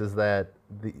piece is that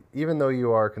even though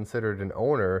you are considered an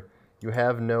owner, you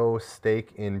have no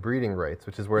stake in breeding rights,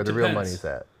 which is where the real money's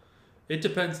at. It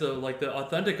depends, though. Like the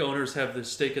authentic owners have the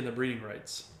stake in the breeding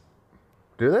rights.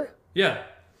 Do they? Yeah.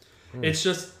 It's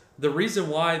just the reason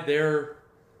why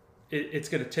it's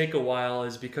going to take a while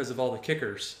is because of all the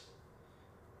kickers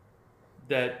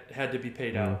that had to be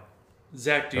paid out.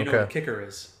 Zach, do you know what a kicker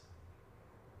is?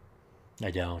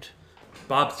 I don't.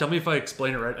 Bob, tell me if I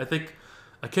explain it right. I think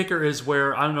a kicker is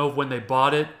where, I don't know, when they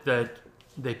bought it, that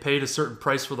they paid a certain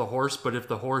price for the horse, but if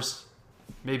the horse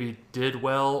maybe did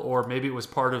well, or maybe it was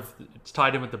it's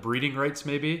tied in with the breeding rights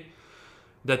maybe,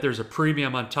 that there's a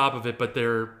premium on top of it, but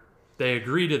they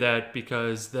agree to that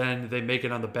because then they make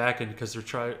it on the back end because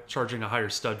they're charging a higher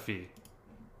stud fee.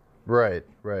 Right,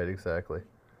 exactly.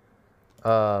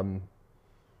 And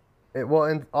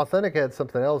Authentic had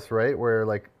something else, right, where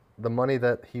like the money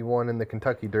that he won in the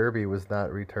Kentucky Derby was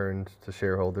not returned to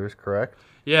shareholders, correct?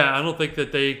 Yeah, I don't think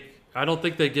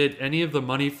they get any of the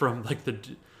money from like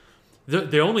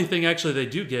the only thing actually they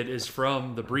do get is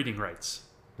from the breeding rights.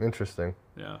 Interesting.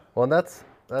 Yeah. Well, and that's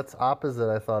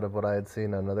opposite, I thought, of what I had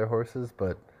seen on other horses,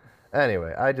 but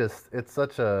anyway, it's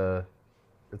such a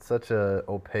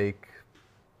opaque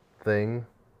thing.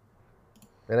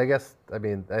 And I guess, I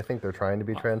mean, I think they're trying to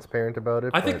be transparent about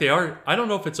it. I think but- they are. I don't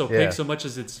know if it's opaque Yeah. so much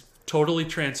as it's totally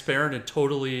transparent and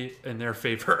totally in their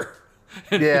favor.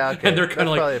 And, Yeah, okay. and they're kind That's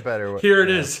of probably a like, better way- here it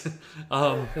yeah. is,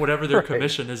 whatever their Right.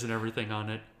 commission is and everything on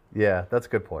it. Yeah, that's a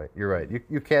good point. You're right.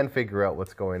 You can figure out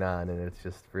what's going on, and it's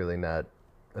just really not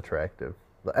attractive.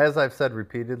 As I've said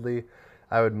repeatedly,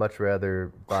 I would much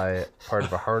rather buy part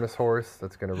of a harness horse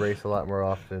that's going to race a lot more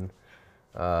often.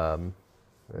 And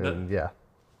yeah.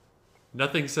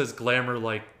 Nothing says glamour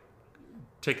like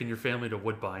taking your family to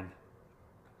Woodbine.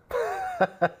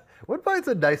 Woodbine's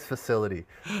a nice facility.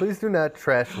 Please do not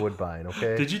trash Woodbine,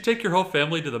 okay? Did you take your whole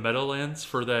family to the Meadowlands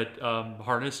for that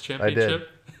harness I championship? did.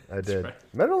 I did. right.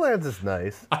 Meadowlands is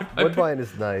nice. I Woodbine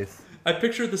is nice. I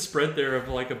picture the spread there of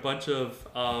like a bunch of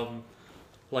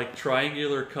like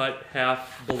triangular cut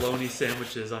half bologna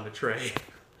sandwiches on a tray.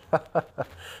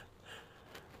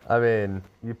 I mean,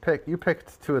 you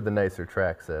picked two of the nicer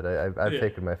tracks, Ed. I've Yeah.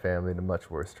 taken my family to much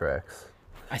worse tracks.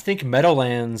 I think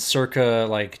Meadowlands circa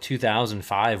like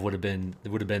 2005 would have been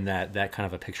that kind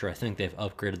of a picture. I think they've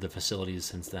upgraded the facilities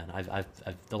since then.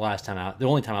 The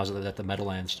only time I was at the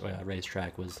Meadowlands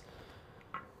racetrack was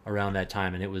around that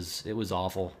time, and it was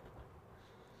awful.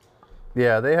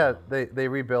 Yeah, they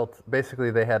rebuilt. Basically,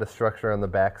 they had a structure on the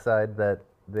backside that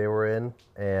they were in,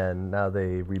 and now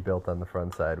they rebuilt on the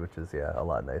front side, which is a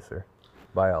lot nicer,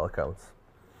 by all accounts.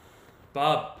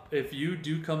 Bob, if you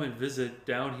do come and visit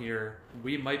down here,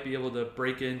 we might be able to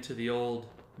break into the old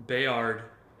Bayard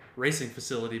racing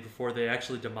facility before they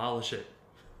actually demolish it.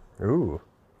 Ooh,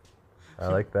 I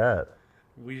like that.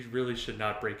 We really should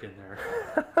not break in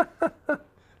there.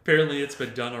 Apparently, it's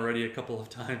been done already a couple of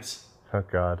times. Oh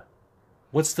God.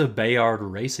 What's the Bayard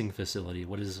Racing Facility?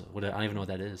 What I don't even know what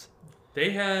that is. They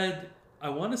had, I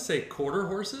want to say, quarter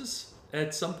horses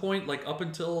at some point, like up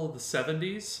until the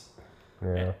 70s.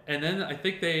 Yeah. And then I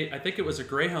think it was a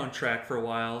Greyhound track for a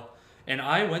while, and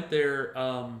I went there.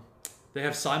 They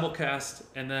have simulcast,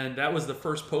 and then that was the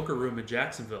first poker room in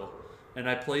Jacksonville, and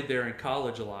I played there in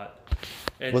college a lot.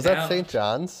 And Was now- that St.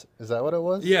 John's? Is that what it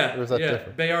was? Yeah, Or was that yeah.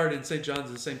 different? Bayard and St. John's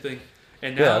is the same thing.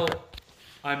 And Yeah, now okay.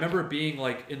 I remember being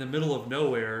like in the middle of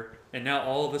nowhere, and now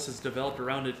all of this is developed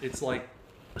around it. It's like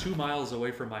 2 miles away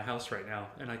from my house right now,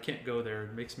 and I can't go there.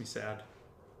 It makes me sad.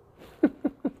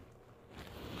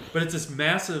 But it's this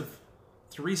massive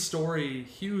 3-story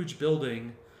huge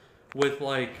building with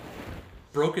like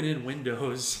broken in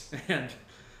windows, and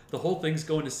the whole thing's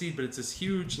going to seed, but it's this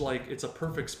huge, like, it's a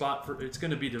perfect spot for, it's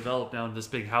going to be developed now in this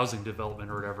big housing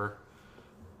development or whatever.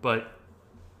 But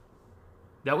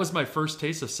that was my first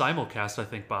taste of simulcast, I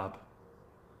think, Bob.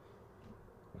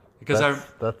 Because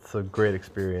That's a great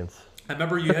experience. I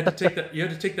remember you had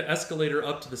to take the escalator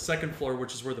up to the second floor,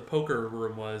 which is where the poker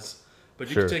room was. But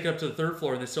you Sure. could take it up to the third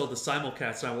floor, and they still had the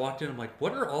simulcast. And I walked in, I'm like,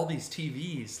 what are all these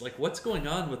TVs? Like, what's going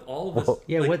on with all of this? Well,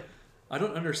 Yeah, Like, what? I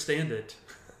don't understand it.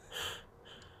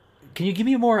 Can you give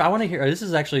me more? I want to hear. This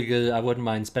is actually good. I wouldn't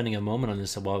mind spending a moment on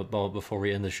this before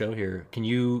we end the show here. Can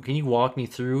you walk me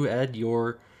through, Ed,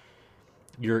 your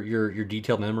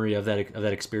detailed memory of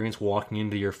that experience walking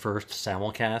into your first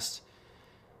simulcast?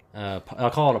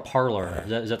 I'll call it a parlor.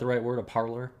 Is that the right word? A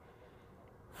parlor?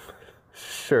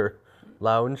 Sure.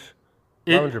 Lounge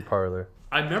or parlor.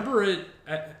 I remember it.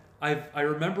 I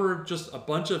remember just a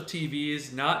bunch of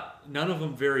TVs. None of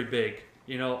them very big.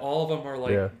 You know, all of them are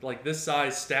like this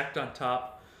size, stacked on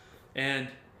top, and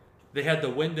they had the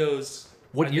windows.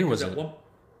 What I year think was at it?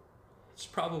 It's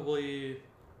probably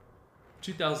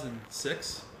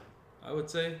 2006, I would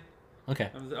say. Okay.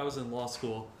 I was in law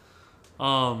school.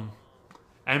 I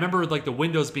remember like the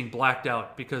windows being blacked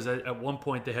out because at one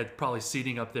point they had probably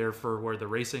seating up there for where the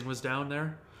racing was down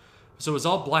there. So it was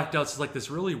all blacked out. So it's like this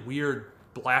really weird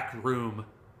black room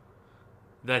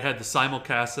that had the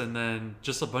simulcast, and then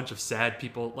just a bunch of sad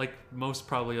people, like most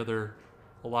probably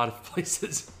a lot of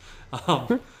places.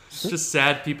 Just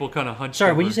sad people kind of hunched Sorry,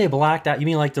 over. when you say blacked out, you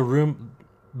mean like the room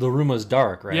was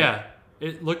dark, right? Yeah,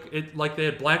 it like they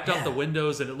had blacked out the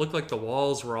windows, and it looked like the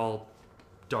walls were all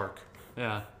dark.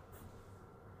 Yeah.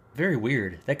 Very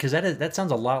weird. That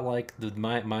sounds a lot like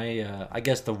my I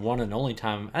guess the one and only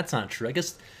time. That's not true. I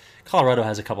guess Colorado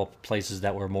has a couple places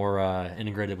that were more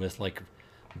integrated with like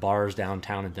bars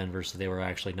downtown in Denver, so they were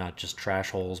actually not just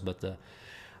trash holes. But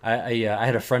I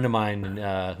had a friend of mine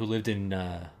who lived in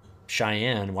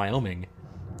Cheyenne, Wyoming,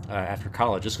 after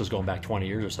college. This was going back 20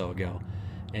 years or so ago,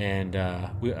 and I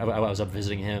was up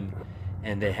visiting him,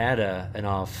 and they had an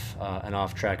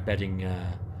off track betting.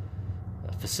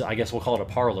 I guess we'll call it a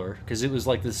parlor, because it was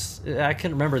like this. I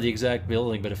can't remember the exact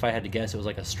building, but if I had to guess, it was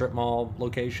like a strip mall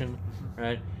location,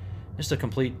 right? Just a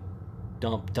complete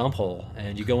dump hole,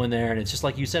 and you go in there, and it's just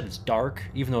like you said, it's dark,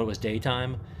 even though it was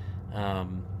daytime.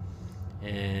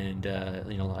 And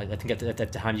I think at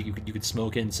that time you could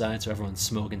smoke inside, so everyone's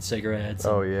smoking cigarettes.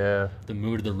 Oh yeah. The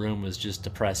mood of the room was just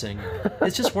depressing.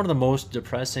 It's just one of the most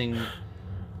depressing,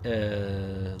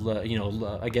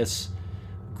 I guess,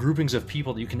 groupings of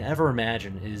people that you can ever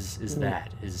imagine. Is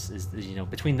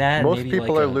between that Most and maybe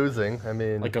people like are losing. I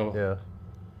mean, yeah.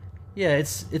 Yeah,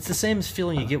 it's the same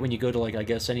feeling you get when you go to, like, I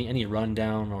guess any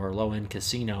rundown or low end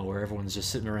casino where everyone's just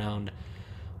sitting around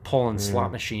pulling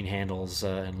slot machine handles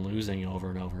and losing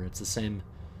over and over. It's the same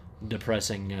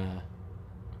depressing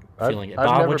feeling.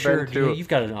 Bob, you've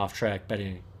got an off track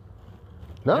betting.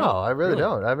 No, I really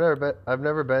don't. I've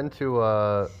never been to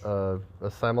a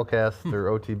simulcast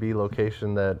or OTB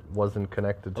location that wasn't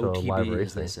connected to OTB, live racing.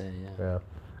 as they say, yeah. Yeah.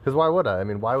 Because why would I? I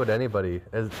mean, why would anybody,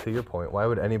 as to your point, why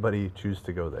would anybody choose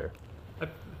to go there?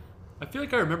 I feel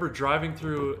like I remember driving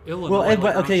through Illinois. Well, Ed,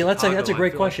 like around okay, that's a Chicago. great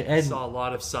I feel question. Like I Ed, saw a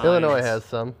lot of signs. Illinois has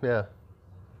some, yeah.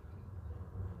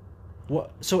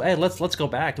 So Ed, let's go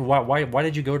back to why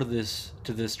did you go to this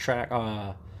track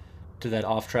to that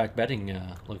off track betting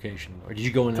location, or did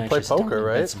you go in to and play actually poker,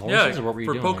 right? bet some horses, Yeah, or what were you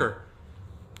for doing poker. there?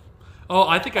 Oh,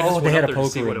 I think I just they went had up a there to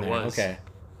see poker what in it there. was. Okay.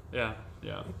 Yeah,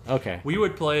 yeah. Okay. We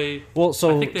would play. Well,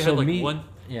 so I think they so had like me, one.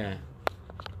 yeah.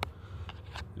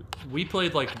 We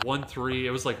played like 1-3.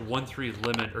 It was like 1-3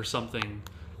 limit or something,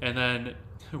 and then,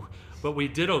 but we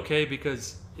did okay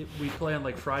because we play on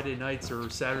like Friday nights or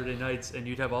Saturday nights, and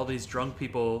you'd have all these drunk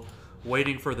people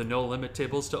waiting for the no limit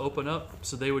tables to open up,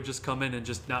 so they would just come in and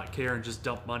just not care and just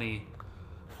dump money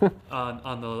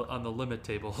on the limit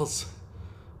tables.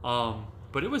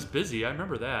 But it was busy. I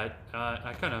remember that.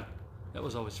 That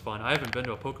was always fun. I haven't been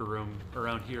to a poker room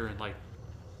around here in like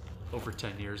over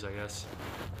 10 years, I guess.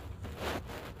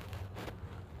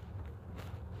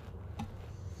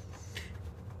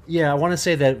 Yeah, I want to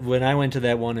say that when I went to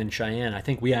that one in Cheyenne, I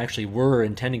think we actually were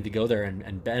intending to go there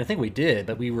and I think we did,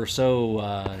 but we were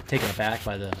so taken aback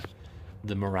by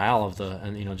the morale of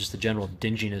just the general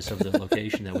dinginess of the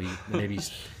location that we maybe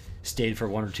stayed for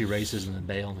one or two races and then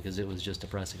bailed because it was just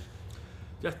depressing.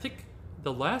 I think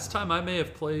the last time I may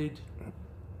have played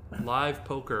live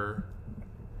poker,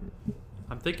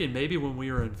 I'm thinking maybe when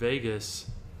we were in Vegas.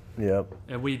 Yep.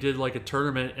 And we did like a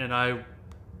tournament, and I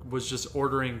was just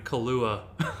ordering Kahlua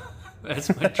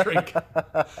as my drink.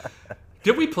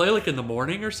 Did we play like in the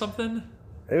morning or something?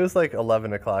 It was like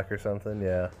 11 o'clock or something,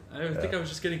 yeah. I think I was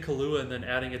just getting Kahlua and then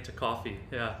adding it to coffee.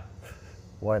 Yeah.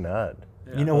 Why not?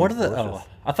 Yeah. You know, what are the... delicious. Oh,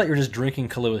 I thought you were just drinking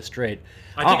Kahlua straight.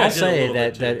 I think I I'll did a say little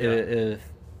that... bit too,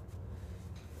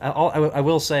 I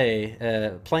will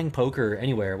say, playing poker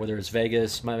anywhere, whether it's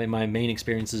Vegas, my main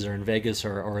experiences are in Vegas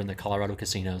or in the Colorado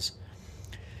casinos.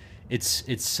 It's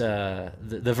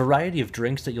the variety of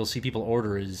drinks that you'll see people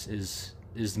order is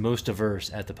the most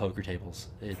diverse at the poker tables.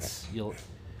 It's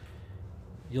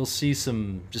you'll see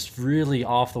some just really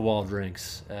off the wall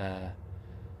drinks.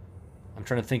 I'm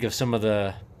trying to think of some of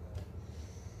the.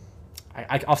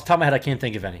 Off the top of my head, I can't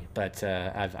think of any, but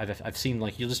I've seen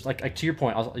like you'll just like to your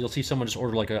point, you'll see someone just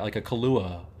order like a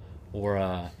Kahlua or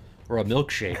a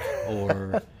milkshake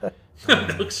or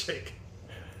Milkshake.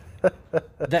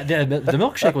 the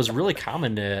milkshake was really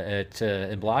common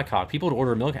in Blackhawk. People would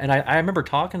order milk, and I remember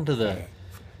talking to the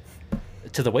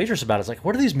waitress about it. It's like,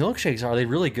 what are these milkshakes? Are they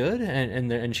really good?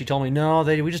 And she told me, no,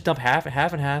 we just dump half and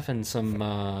half and some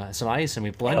ice and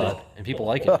we blend it, and people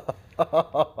like it.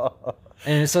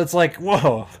 And so it's like,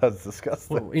 whoa, That's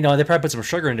disgusting. you know, they probably put some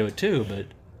sugar into it too,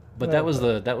 but that was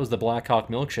the Blackhawk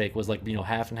milkshake was like, you know,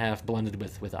 half and half blended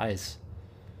with ice.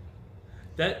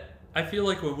 That I feel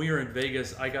like when we were in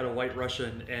Vegas, I got a White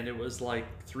Russian and it was like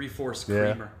 3/4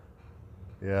 Yeah. creamer.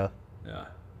 Yeah. Yeah.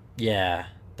 Yeah,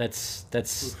 that's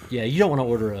yeah. You don't want to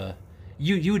order a.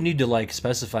 You would need to like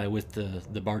specify with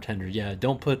the bartender. Yeah,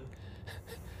 don't put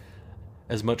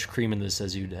as much cream in this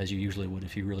as you usually would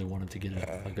if you really wanted to get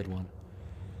a good one.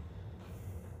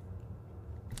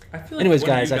 I feel like Anyways,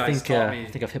 one of guys, you I think taught me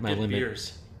I've hit my get limit.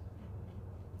 Beers.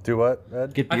 Do what,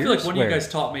 Ed? Get I beers. feel like one of Where? you guys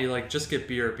taught me like just get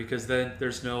beer because then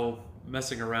there's no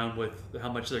messing around with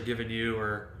how much they're giving you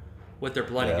or what they're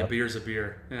blending. Yeah. A beer's a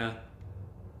beer. Yeah.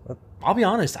 I'll be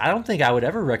honest. I don't think I would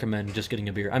ever recommend just getting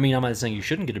a beer. I mean, I'm not saying you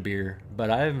shouldn't get a beer, but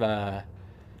I've.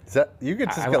 Is that, you could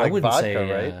just I get like wouldn't vodka, say,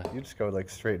 right? You just go like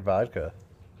straight vodka.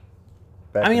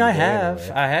 Back I mean, in the I day, have.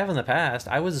 anyway. I have in the past.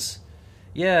 I was.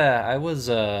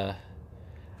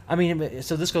 I mean,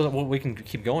 so this goes. Well, we can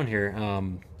keep going here.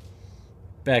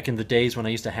 Back in the days when I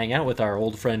used to hang out with our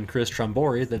old friend Chris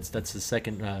Trombori, that's the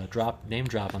second name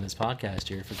drop on this podcast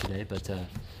here for today. But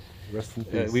Rest in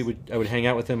peace. I would hang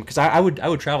out with him because I would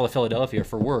travel to Philadelphia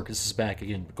for work. This is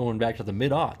going back to the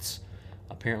mid-aughts.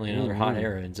 Apparently another hot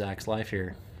era in Zach's life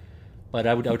here. But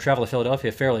I would travel to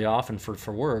Philadelphia fairly often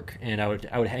for work, and I would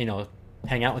hang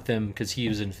out with him because he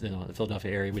was in the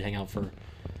Philadelphia area. We'd hang out for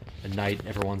a night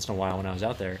every once in a while when I was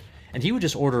out there, and he would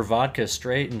just order vodka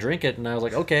straight and drink it, and I was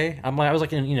like, okay. I was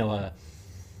like in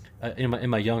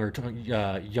my younger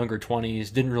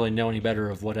 20s, didn't really know any better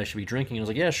of what I should be drinking. And I was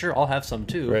like, yeah, sure, I'll have some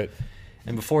too. Right.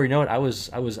 And before you know it, I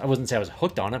wouldn't say I was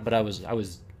hooked on it, but it was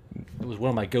one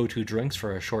of my go-to drinks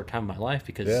for a short time in my life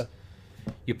because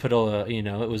you put I think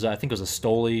it was a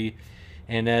Stoli,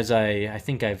 and as I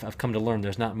think I've come to learn,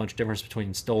 there's not much difference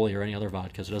between Stoli or any other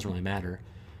vodka, so it doesn't really matter.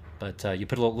 But you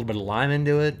put a little bit of lime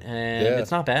into it, and it's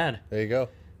not bad. There you go.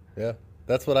 Yeah,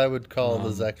 that's what I would call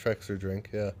the Zach Trexler drink.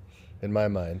 Yeah, in my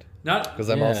mind. Not Because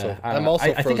I'm also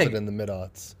frozen in the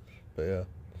mid-aughts. But yeah.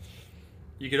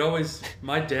 You could always.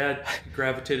 My dad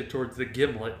gravitated towards the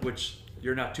Gimlet, which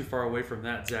you're not too far away from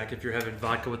that, Zach. If you're having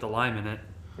vodka with the lime in it,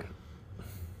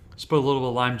 just put a little bit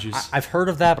of lime juice. I've heard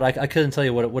of that, but I couldn't tell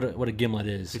you what a Gimlet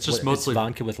is. It's just mostly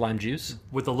vodka with lime juice.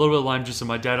 With a little bit of lime juice, and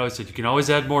my dad always said you can always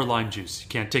add more lime juice. You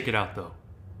can't take it out though.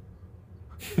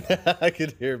 I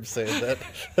could hear him saying that.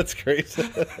 That's great.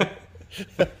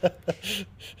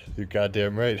 You're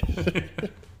goddamn right.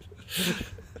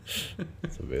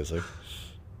 It's amazing.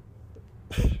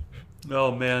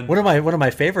 Oh man. One of my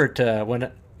favorite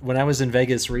when I was in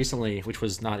Vegas recently, which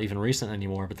was not even recent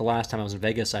anymore, but the last time I was in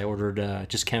Vegas, I ordered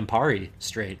just Campari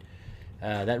straight.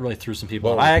 That really threw some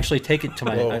people off. I actually take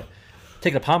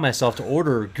it upon myself to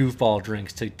order goofball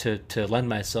drinks to lend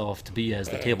myself to be as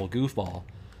the table goofball.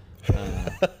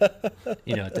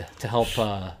 To help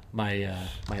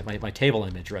my table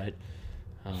image, right?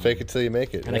 Fake it till you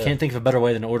make it. And I can't think of a better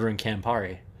way than ordering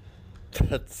Campari.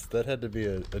 That had to be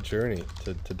a journey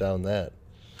to down that.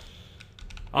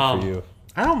 Um, for you.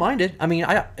 I don't mind it. I mean,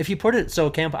 if you put it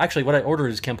actually what I ordered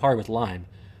is Campari with lime.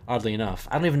 Oddly enough,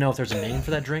 I don't even know if there's a name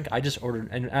for that drink. I just ordered,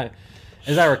 and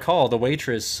as I recall, the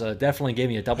waitress definitely gave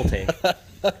me a double take,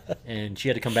 and she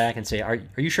had to come back and say, "Are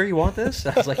you sure you want this?"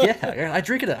 I was like, "Yeah, I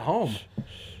drink it at home.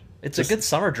 It's a good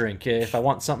summer drink if I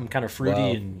want something kind of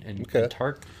fruity and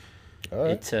tart." All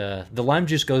right. The lime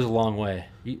juice goes a long way.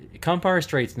 Campari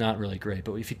straight's not really great,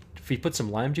 but if you put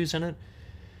some lime juice in it,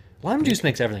 lime juice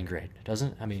makes everything great,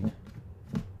 doesn't it? I mean,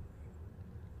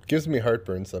 gives me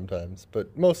heartburn sometimes,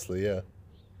 but mostly, yeah,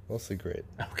 mostly great.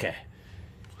 Okay,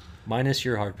 minus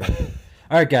your heartburn.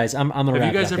 All right, guys, I'm gonna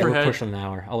wrap you guys up. ever We're had- pushing an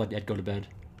hour. I'll let Ed go to bed.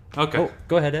 Okay. Oh,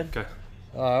 go ahead, Ed. Okay.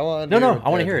 I want No, I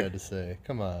wanna hear it. Had to say,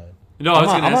 come on. No, I was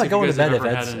going to I'm ask not if going you to guys bed have if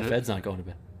ever had Ed's not going to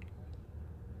bed.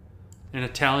 an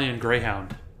Italian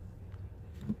Greyhound.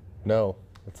 No,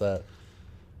 what's that?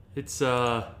 It's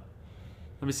let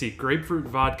me see, grapefruit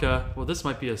vodka. Well, this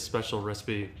might be a special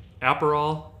recipe.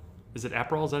 Aperol. Is it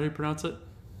Aperol? Is that how you pronounce it?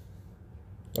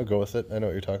 I'll go with it. I know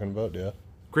what you're talking about. Yeah.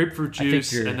 Grapefruit think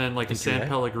juice you're- and then like I a think you're San right.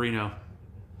 Pellegrino.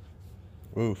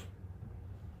 Oof.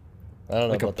 I don't know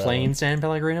Like a about that plain one. San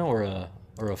Pellegrino or a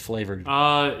flavored.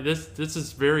 This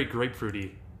is very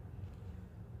grapefruity.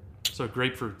 So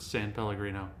grapefruit San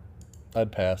Pellegrino.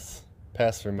 I'd pass.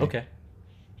 Pass for me. Okay,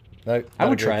 Not I a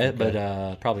would try it, grapefruit but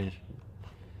guy. probably.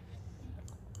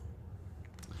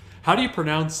 How do you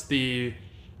pronounce the?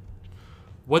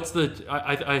 What's the?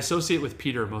 I associate with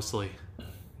Peter mostly.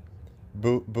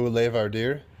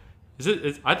 Boulevardier. Is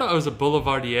it? I thought it was a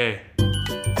Boulevardier.